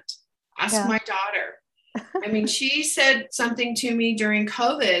isn't. Ask my daughter. I mean, she said something to me during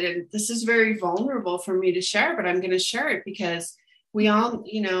COVID, and this is very vulnerable for me to share, but I'm going to share it because we all,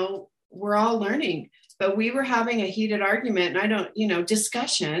 we're all learning. but we were having a heated argument, and I don't,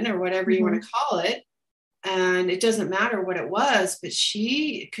 discussion or whatever you want to call it. And it doesn't matter what it was, but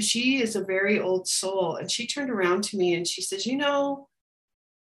because she is a very old soul, and she turned around to me and she says, you're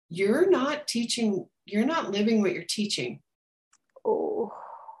not teaching, you're not living what you're teaching. Oh.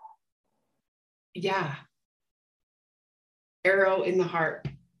 Yeah. Arrow in the heart.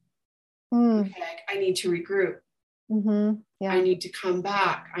 Okay, I need to regroup. Yeah. I need to come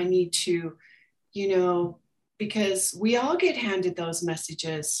back. I need to, because we all get handed those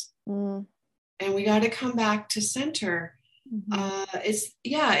messages. And we got to come back to center.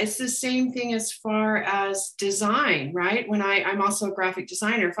 It's the same thing as far as design, right? When I'm also a graphic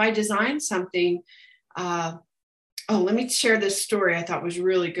designer. If I design something, let me share this story I thought was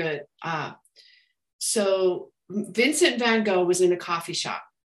really good. So Vincent van Gogh was in a coffee shop.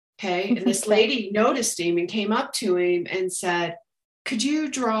 Okay. And this lady noticed him and came up to him and said, could you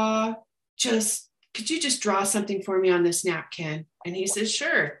just draw something for me on this napkin? And he says,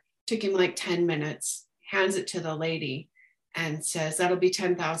 sure. Took him like 10 minutes, hands it to the lady and says, that'll be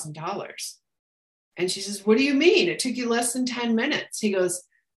 $10,000. And she says, what do you mean? It took you less than 10 minutes. He goes,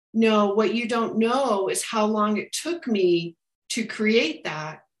 no, what you don't know is how long it took me to create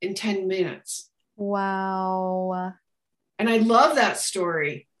that in 10 minutes. Wow. And I love that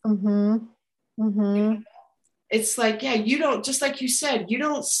story. It's like, you don't, just like you said, you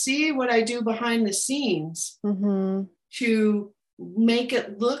don't see what I do behind the scenes to make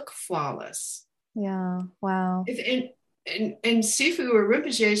it look flawless. Yeah. Wow. And Sifu or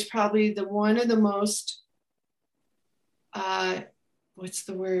Rinpoche is probably one of the most, one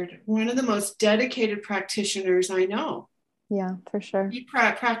of the most dedicated practitioners I know. Yeah, for sure. He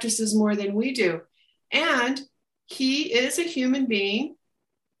practices more than we do. And he is a human being,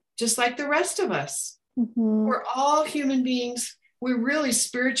 just like the rest of us. We're all human beings. We're really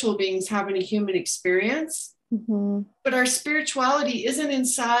spiritual beings having a human experience. But our spirituality isn't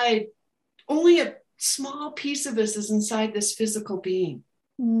inside, only a small piece of us is inside this physical being.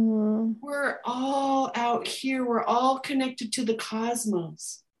 We're all out here. We're all connected to the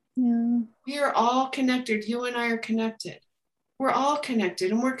cosmos. We are all connected. You and I are connected. We're all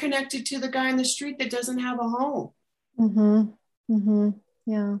connected, and we're connected to the guy on the street that doesn't have a home.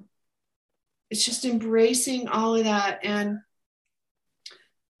 Yeah. It's just embracing all of that. And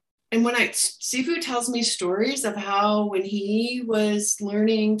when Sifu tells me stories of how when he was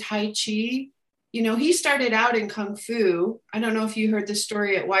learning Tai Chi, he started out in Kung Fu. I don't know if you heard the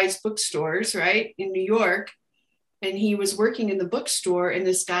story at Wise Bookstores, right? In New York. And he was working in the bookstore, and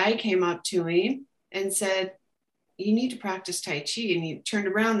this guy came up to him and said, you need to practice Tai Chi. And he turned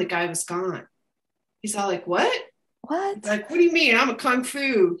around, the guy was gone. He's all like, what? What? Like, what do you mean? I'm a Kung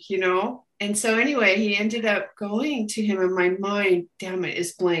Fu, And so anyway, he ended up going to him, and my mind, damn it,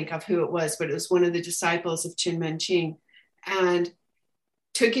 is blank of who it was, but it was one of the disciples of Chinmen Ching, and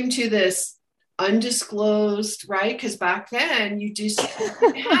took him to this undisclosed, right? Because back then you just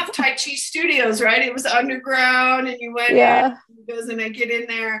didn't have Tai Chi studios, right? It was underground, and you went in, he goes, and I get in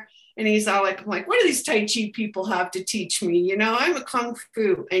there, and he's all like, I'm like, what do these Tai Chi people have to teach me? I'm a Kung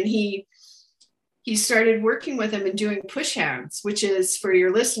Fu. And he started working with him and doing push hands, which is, for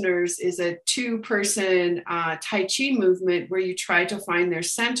your listeners, is a 2-person Tai Chi movement where you try to find their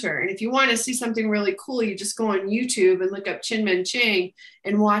center. And if you want to see something really cool, you just go on YouTube and look up Chinmen Ching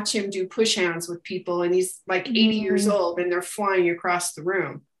and watch him do push hands with people. And he's like 80 years old, and they're flying across the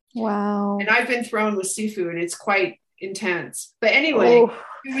room. Wow. And I've been thrown with Sifu, and it's quite intense. But anyway,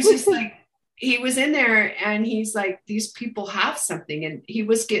 it was just like, he was in there, and he's like, these people have something, and he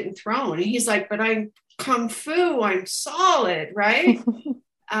was getting thrown, and he's like, but I'm Kung Fu, I'm solid, right?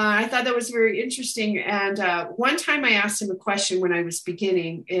 I thought that was very interesting. And one time I asked him a question when I was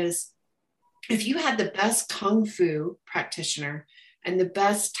beginning is, if you had the best Kung Fu practitioner and the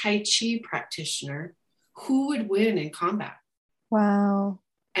best Tai Chi practitioner, who would win in combat? Wow.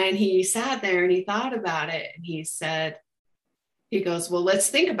 And he sat there and he thought about it, and he goes, well, let's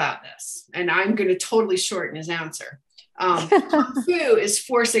think about this. And I'm going to totally shorten his answer. Kung Fu is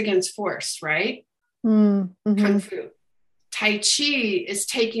force against force, right? Kung Fu. Tai Chi is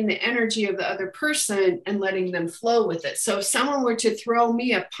taking the energy of the other person and letting them flow with it. So if someone were to throw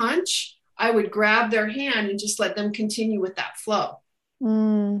me a punch, I would grab their hand and just let them continue with that flow.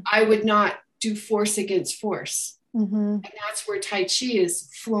 I would not do force against force. And that's where Tai Chi is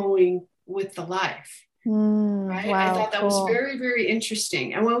flowing with the life. Right? Wow, I thought that was very, very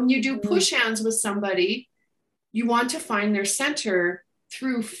interesting. And when you do push hands with somebody, you want to find their center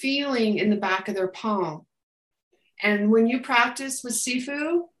through feeling in the back of their palm. And when you practice with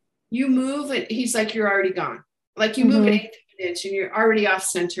Sifu, you move and he's like, you're already gone. Like you move an eighth of an inch and you're already off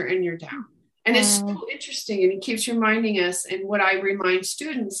center and you're down. And it's Wow. so interesting. And he keeps reminding us. And what I remind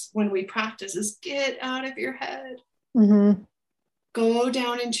students when we practice is get out of your head, Mm-hmm. go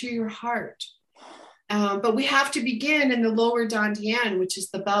down into your heart. But we have to begin in the lower dantian, which is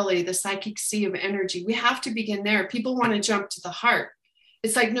the belly, the psychic sea of energy. We have to begin there. People want to jump to the heart.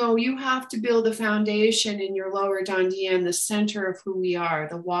 It's like, no, you have to build a foundation in your lower dantian, the center of who we are,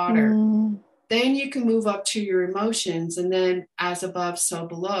 the water. Mm. Then you can move up to your emotions, and then as above, so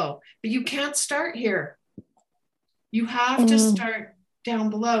below. But you can't start here. You have to Mm. start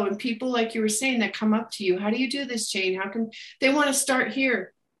down below. And people, like you were saying, that come up to you, how do you do this, Jane? How come they want to start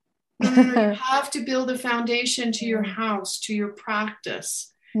here? No, no, no. You have to build a foundation to your house, to your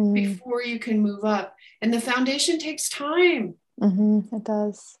practice Mm. before you can move up. And the foundation takes time. Mm-hmm. It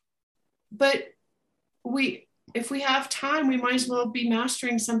does. But if we have time, we might as well be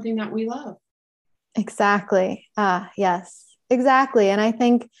mastering something that we love. Exactly. Yes, exactly. And I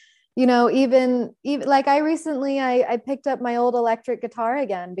think, even like I recently, I picked up my old electric guitar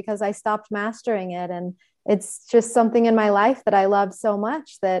again because I stopped mastering it. And it's just something in my life that I love so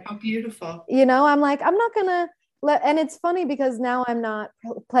much that, How beautiful. I'm like, I'm not gonna and it's funny because now I'm not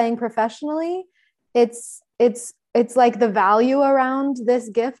playing professionally. It's like the value around this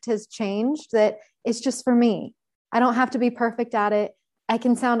gift has changed, that it's just for me. I don't have to be perfect at it. I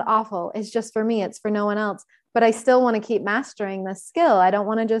can sound awful. It's just for me. It's for no one else. But I still want to keep mastering this skill. I don't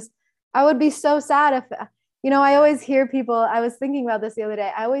want to just, I would be so sad if, I always hear people, I was thinking about this the other day.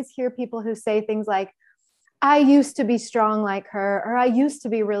 I always hear people who say things like, I used to be strong like her, or I used to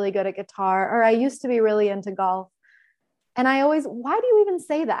be really good at guitar, or I used to be really into golf. And I always, why do you even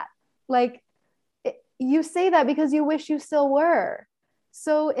say that? Like, you say that because you wish you still were.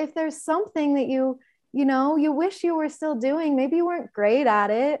 So if there's something that you wish you were still doing, maybe you weren't great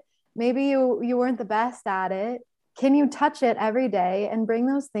at it, maybe you weren't the best at it. Can you touch it every day and bring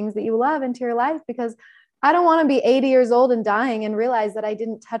those things that you love into your life? Because I don't want to be 80 years old and dying and realize that I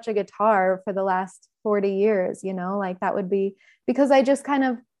didn't touch a guitar for the last 40 years, like that would be because I just kind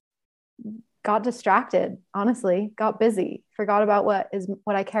of got distracted, honestly, got busy, forgot about what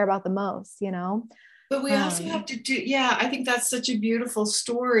I care about the most. But we also have to do, yeah, I think that's such a beautiful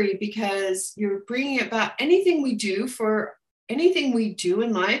story because you're bringing it back. Anything we do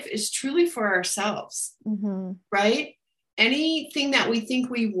in life is truly for ourselves, Mm-hmm. right? Anything that we think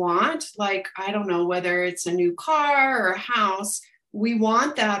we want, like, I don't know, whether it's a new car or a house, we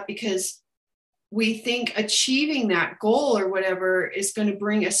want that because we think achieving that goal or whatever is going to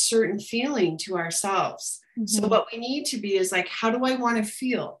bring a certain feeling to ourselves. Mm-hmm. So what we need to be is like, how do I want to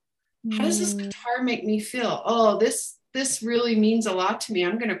feel? How does this guitar make me feel? Oh, this really means a lot to me.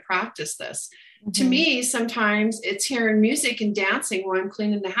 I'm going to practice this. Mm-hmm. To me, sometimes it's hearing music and dancing while I'm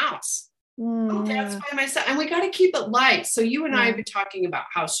cleaning the house. I'll dance by myself. And we got to keep it light. So you and I have been talking about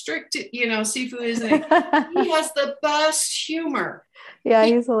how strict, Sifu is. And he has the best humor. Yeah,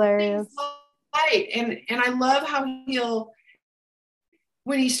 he's hilarious. Light. And I love how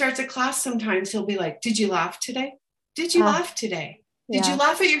when he starts a class, sometimes he'll be like, did you laugh today? Did you laugh today? Did you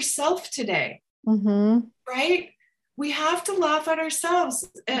laugh at yourself today? Mm-hmm. Right? We have to laugh at ourselves.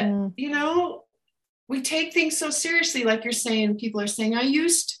 We take things so seriously. Like you're saying, people are saying, I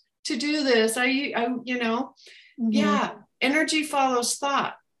used to do this. Mm-hmm. Yeah, energy follows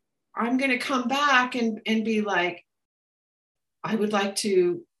thought. I'm going to come back and be like, I would like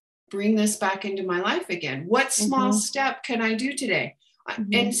to bring this back into my life again. What small step can I do today?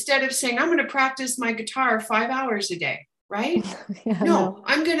 Instead of saying, I'm going to practice my guitar 5 hours a day. Right? No,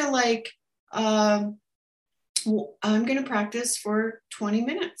 I'm going to I'm going to practice for 20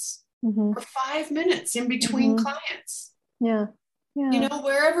 minutes or 5 minutes in between clients. Yeah.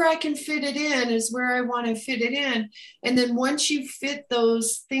 Wherever I can fit it in is where I want to fit it in. And then once you fit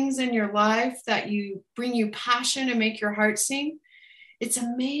those things in your life that bring you passion and make your heart sing, it's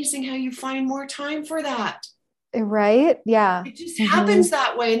amazing how you find more time for that. Right? Yeah. It just happens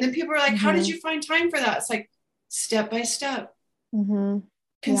that way. And then people are like, how did you find time for that? It's like, step by step.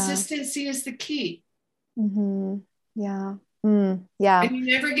 Consistency is the key. Yeah. Yeah. And you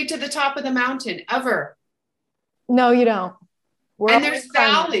never get to the top of the mountain ever. No, you don't. And there's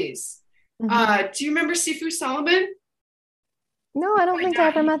valleys. Do you remember Sifu Solomon? No, I don't think I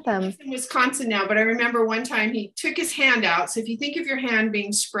ever met them. He's in Wisconsin now, but I remember one time he took his hand out. So if you think of your hand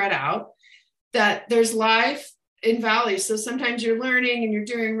being spread out, that there's life in valleys. So sometimes you're learning and you're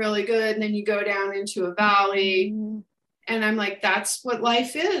doing really good, and then you go down into a valley. And I'm like, that's what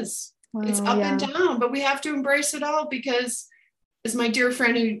life is. Wow, it's up and down, but we have to embrace it all because, as my dear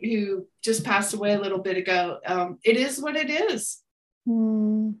friend who just passed away a little bit ago, it is what it is.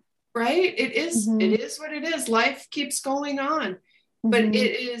 Right? It is. It is what it is. Life keeps going on. but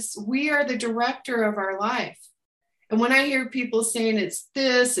Mm-hmm. we are the director of our life. And when I hear people saying it's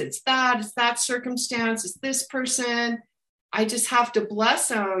this, it's that circumstance, it's this person, I just have to bless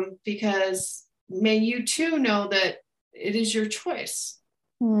them, because may you too know that it is your choice.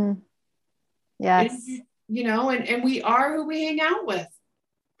 Mm. Yes. And we are who we hang out with.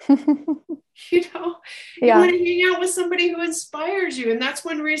 You Yeah. want to hang out with somebody who inspires you. And that's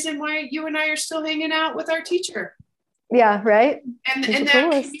one reason why you and I are still hanging out with our teacher. Yeah. Right. And that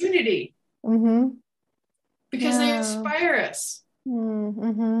coolest. community. Mm-hmm. Because they inspire us.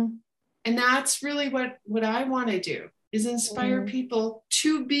 Mm-hmm. And that's really what I want to do, is inspire people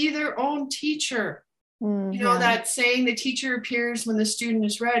to be their own teacher. That saying, the teacher appears when the student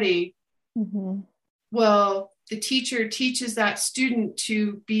is ready. Mm-hmm. Well, the teacher teaches that student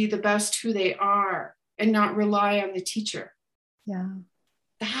to be the best who they are and not rely on the teacher. Yeah.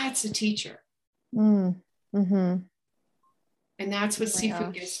 That's a teacher. Mm-hmm. And that's what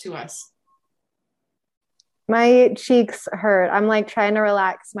Sifu gives to us. My cheeks hurt. I'm like trying to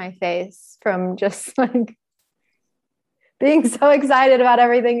relax my face from just like being so excited about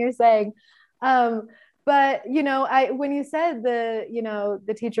everything you're saying. But when you said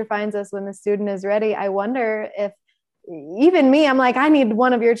the teacher finds us when the student is ready, I wonder if even me, I'm like, I need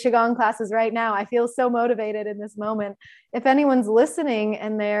one of your Qigong classes right now. I feel so motivated in this moment. If anyone's listening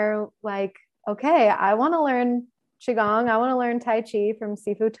and they're like, okay, I want to learn Qigong, I want to learn Tai Chi from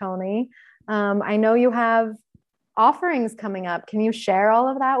Sifu Tony. I know you have offerings coming up. Can you share all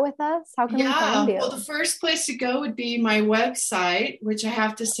of that with us? How can we find you? Well, the first place to go would be my website, which I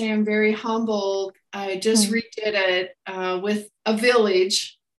have to say I'm very humbled. I just redid it with a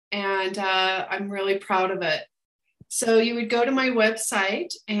village, and I'm really proud of it. So you would go to my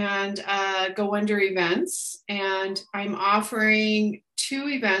website and go under events, and I'm offering 2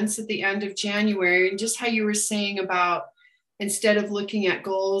 events at the end of January. And just how you were saying about, instead of looking at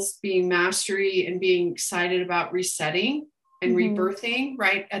goals being mastery and being excited about resetting and rebirthing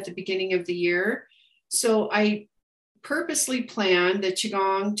right at the beginning of the year. So I purposely planned the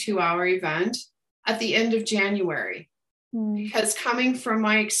Qigong 2-hour event at the end of January. Because coming from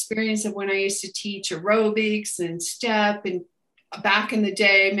my experience of when I used to teach aerobics and step, and back in the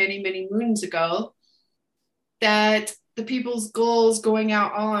day, many, many moons ago, that the people's goals going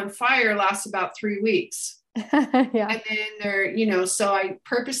out all on fire lasts about 3 weeks. Yeah. And then so I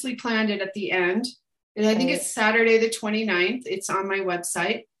purposely planned it at the end. And I think it's Saturday the 29th. It's on my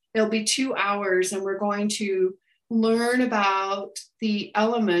website. It'll be 2 hours, and we're going to learn about the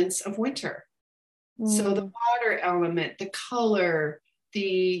elements of winter. So the water element, the color,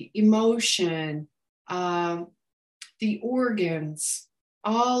 the emotion, the organs,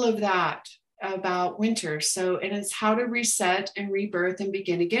 all of that about winter. So, and it's how to reset and rebirth and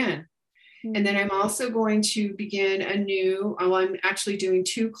begin again. And then I'm also going to begin I'm actually doing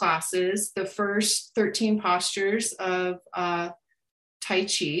 2 classes. The first 13 postures of Tai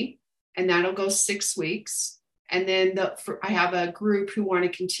Chi, and that'll go 6 weeks. And then I have a group who want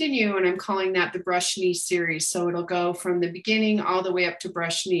to continue, and I'm calling that the Brush Knees series. So it'll go from the beginning all the way up to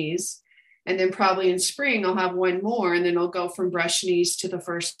Brush Knees. And then probably in spring, I'll have one more, and then it'll go from Brush Knees to the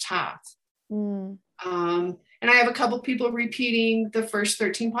first half. And I have a couple people repeating the first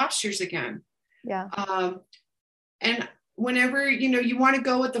 13 postures again. Yeah. And whenever, you want to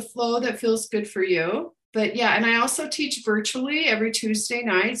go with the flow that feels good for you. But yeah, and I also teach virtually every Tuesday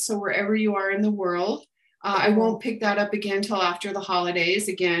night. So wherever you are in the world, I won't pick that up again till after the holidays.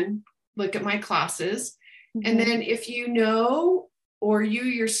 Again, look at my classes. And then if or you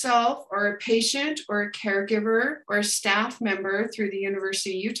yourself are a patient or a caregiver or a staff member through the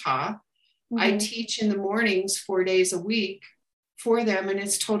University of Utah, I teach in the mornings 4 days a week for them, and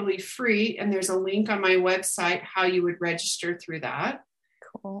it's totally free. And there's a link on my website how you would register through that.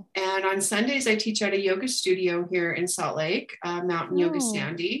 Cool. And on Sundays, I teach at a yoga studio here in Salt Lake, Mountain Yoga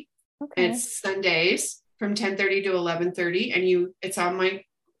Sandy. Okay. And it's Sundays from 10:30 to 11:30, and it's on my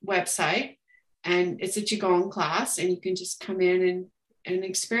website, and it's a Qigong class, and you can just come in and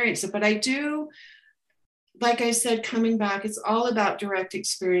experience it. But I do, like I said, coming back, it's all about direct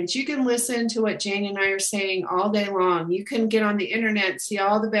experience. You can listen to what Jane and I are saying all day long. You can get on the internet, see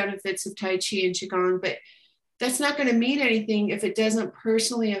all the benefits of Tai Chi and Qigong, but that's not going to mean anything if it doesn't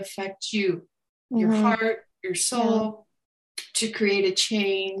personally affect you, your heart, your soul, to create a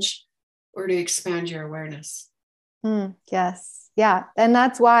change or to expand your awareness. Yes. Yeah. And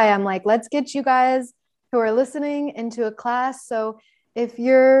that's why I'm like, let's get you guys who are listening into a class. So if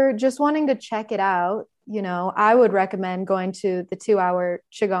you're just wanting to check it out, I would recommend going to the 2-hour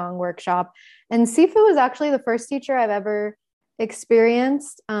Qigong workshop. And Sifu is actually the first teacher I've ever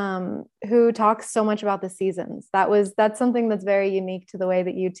experienced, who talks so much about the seasons. That's something that's very unique to the way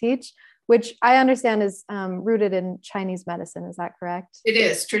that you teach, which I understand is rooted in Chinese medicine. Is that correct? It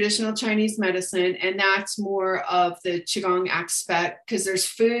is traditional Chinese medicine, and that's more of the Qigong aspect because there's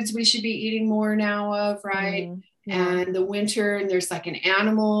foods we should be eating more now of, right? Yeah. And the winter, and there's like an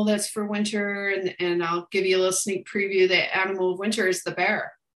animal that's for winter, and I'll give you a little sneak preview. The animal of winter is the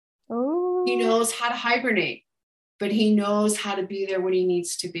bear. Oh, he knows how to hibernate, but he knows how to be there when he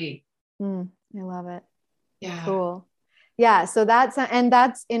needs to be. I love it. Yeah. Cool. Yeah. So that's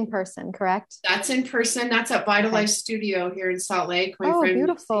in person, correct? That's in person. That's at Vitalize Studio here in Salt Lake. My friend,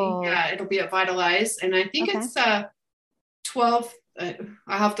 beautiful. Yeah, it'll be at Vitalize. And I think it's 12, I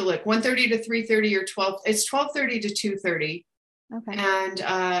have to look, 1:30 to 3:30 or 12. It's 12:30 to 2:30. Okay. And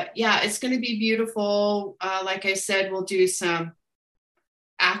yeah, it's going to be beautiful. Like I said, we'll do some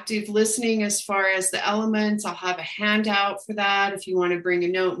active listening as far as the elements. I'll have a handout for that if you want to bring a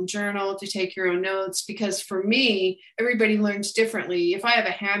note and journal to take your own notes, because for me, everybody learns differently. If I have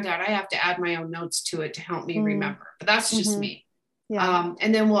a handout, I have to add my own notes to it to help me remember, but that's just me. Yeah.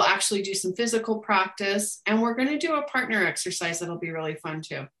 And then we'll actually do some physical practice, and we're going to do a partner exercise that'll be really fun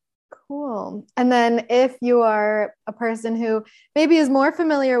too. Cool. And then if you are a person who maybe is more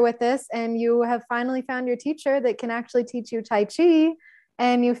familiar with this and you have finally found your teacher that can actually teach you Tai Chi,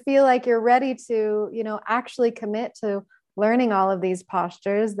 and you feel like you're ready to, actually commit to learning all of these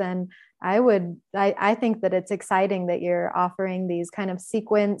postures, then I think that it's exciting that you're offering these kind of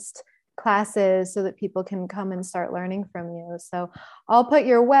sequenced classes so that people can come and start learning from you. So I'll put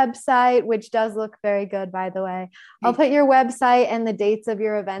your website, which does look very good, by the way. I'll put your website and the dates of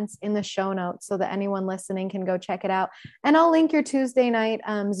your events in the show notes so that anyone listening can go check it out. And I'll link your Tuesday night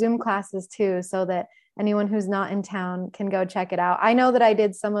Zoom classes too, so that anyone who's not in town can go check it out. I know that I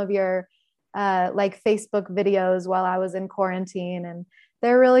did some of your like Facebook videos while I was in quarantine, and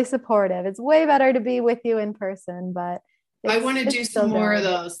they're really supportive. It's way better to be with you in person, but I want to do some more of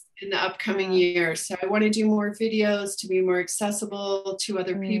those in the upcoming years. So I want to do more videos to be more accessible to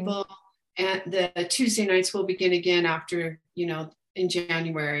other people. And the Tuesday nights will begin again after, in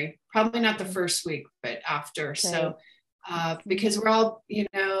January, probably not the first week, but after. Okay. So because we're all,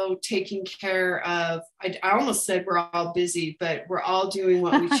 taking care of, I almost said we're all busy, but we're all doing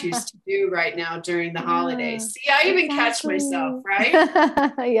what we choose to do right now during the holidays. See, I even catch myself, right?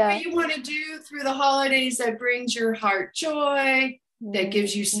 Yeah. What you want to do through the holidays that brings your heart joy, that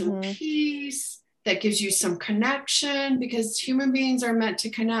gives you some peace, that gives you some connection, because human beings are meant to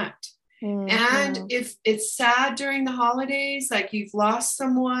connect. And if it's sad during the holidays, like you've lost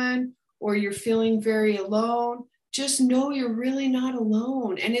someone or you're feeling very alone, just know you're really not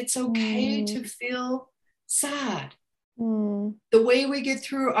alone, and it's okay to feel sad. The way we get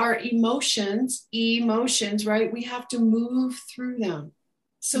through our emotions, right? We have to move through them.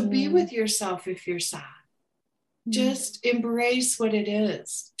 So be with yourself if you're sad. Just embrace what it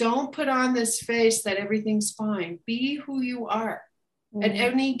is. Don't put on this face that everything's fine. Be who you are at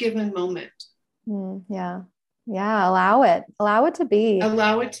any given moment. Yeah. Allow it to be.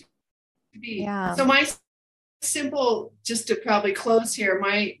 Yeah. So my simple, just to probably close here,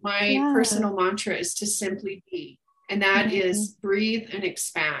 my personal mantra is to simply be, and that is breathe and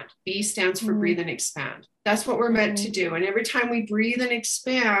expand. B stands for breathe and expand. That's what we're meant to do. And every time we breathe and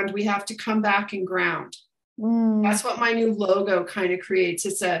expand, we have to come back and ground. That's what my new logo kind of creates.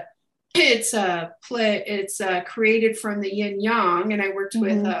 It's created from the yin yang, and I worked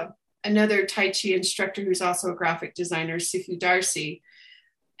with another Tai Chi instructor who's also a graphic designer, Sifu Darcy.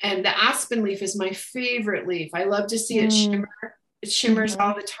 And the aspen leaf is my favorite leaf. I love to see it shimmer. It shimmers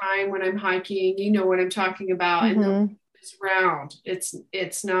all the time when I'm hiking. You know what I'm talking about. And the leaf is round.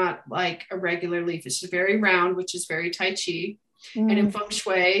 It's not like a regular leaf. It's very round, which is very Tai Chi. And in Feng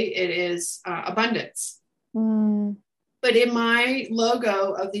Shui, it is abundance. But in my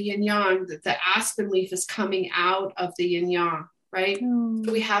logo of the yin yang, the aspen leaf is coming out of the yin yang, right?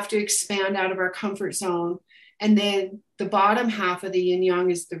 So we have to expand out of our comfort zone. And then the bottom half of the yin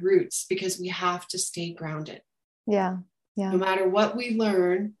yang is the roots, because we have to stay grounded. Yeah. No matter what we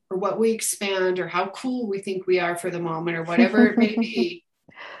learn or what we expand or how cool we think we are for the moment or whatever it may be,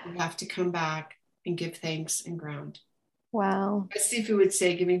 we have to come back and give thanks and ground. Wow. As Sifu would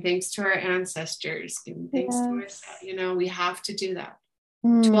say, giving thanks to our ancestors, giving thanks to ourselves. We have to do that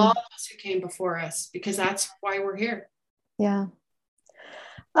to all of us who came before us, because that's why we're here. Yeah.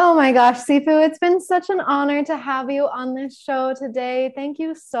 Oh my gosh, Sifu, it's been such an honor to have you on this show today. Thank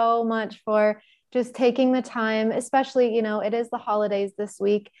you so much for just taking the time, especially, it is the holidays this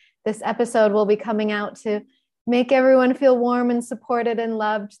week. This episode will be coming out to make everyone feel warm and supported and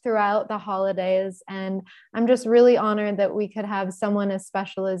loved throughout the holidays. And I'm just really honored that we could have someone as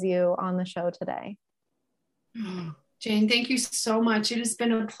special as you on the show today. Oh, Jane, thank you so much. It has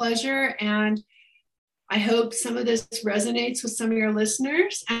been a pleasure. And I hope some of this resonates with some of your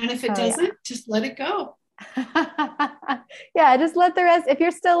listeners. And if it doesn't, just let it go. Yeah, just let the rest. If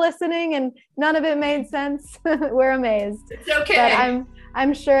you're still listening and none of it made sense, we're amazed. It's okay. But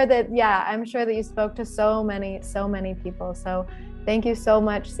I'm sure that you spoke to so many people. So thank you so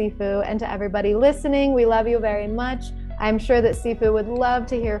much, Sifu, and to everybody listening. We love you very much. I'm sure that Sifu would love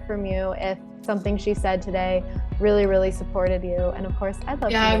to hear from you if something she said today really, really supported you. And of course, I'd love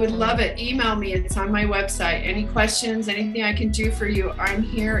to. Yeah, I would love it. Email me. It's on my website. Any questions, anything I can do for you, I'm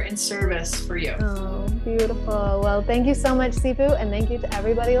here in service for you. Oh, beautiful. Well, thank you so much, Sifu, and thank you to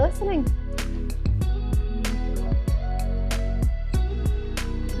everybody listening.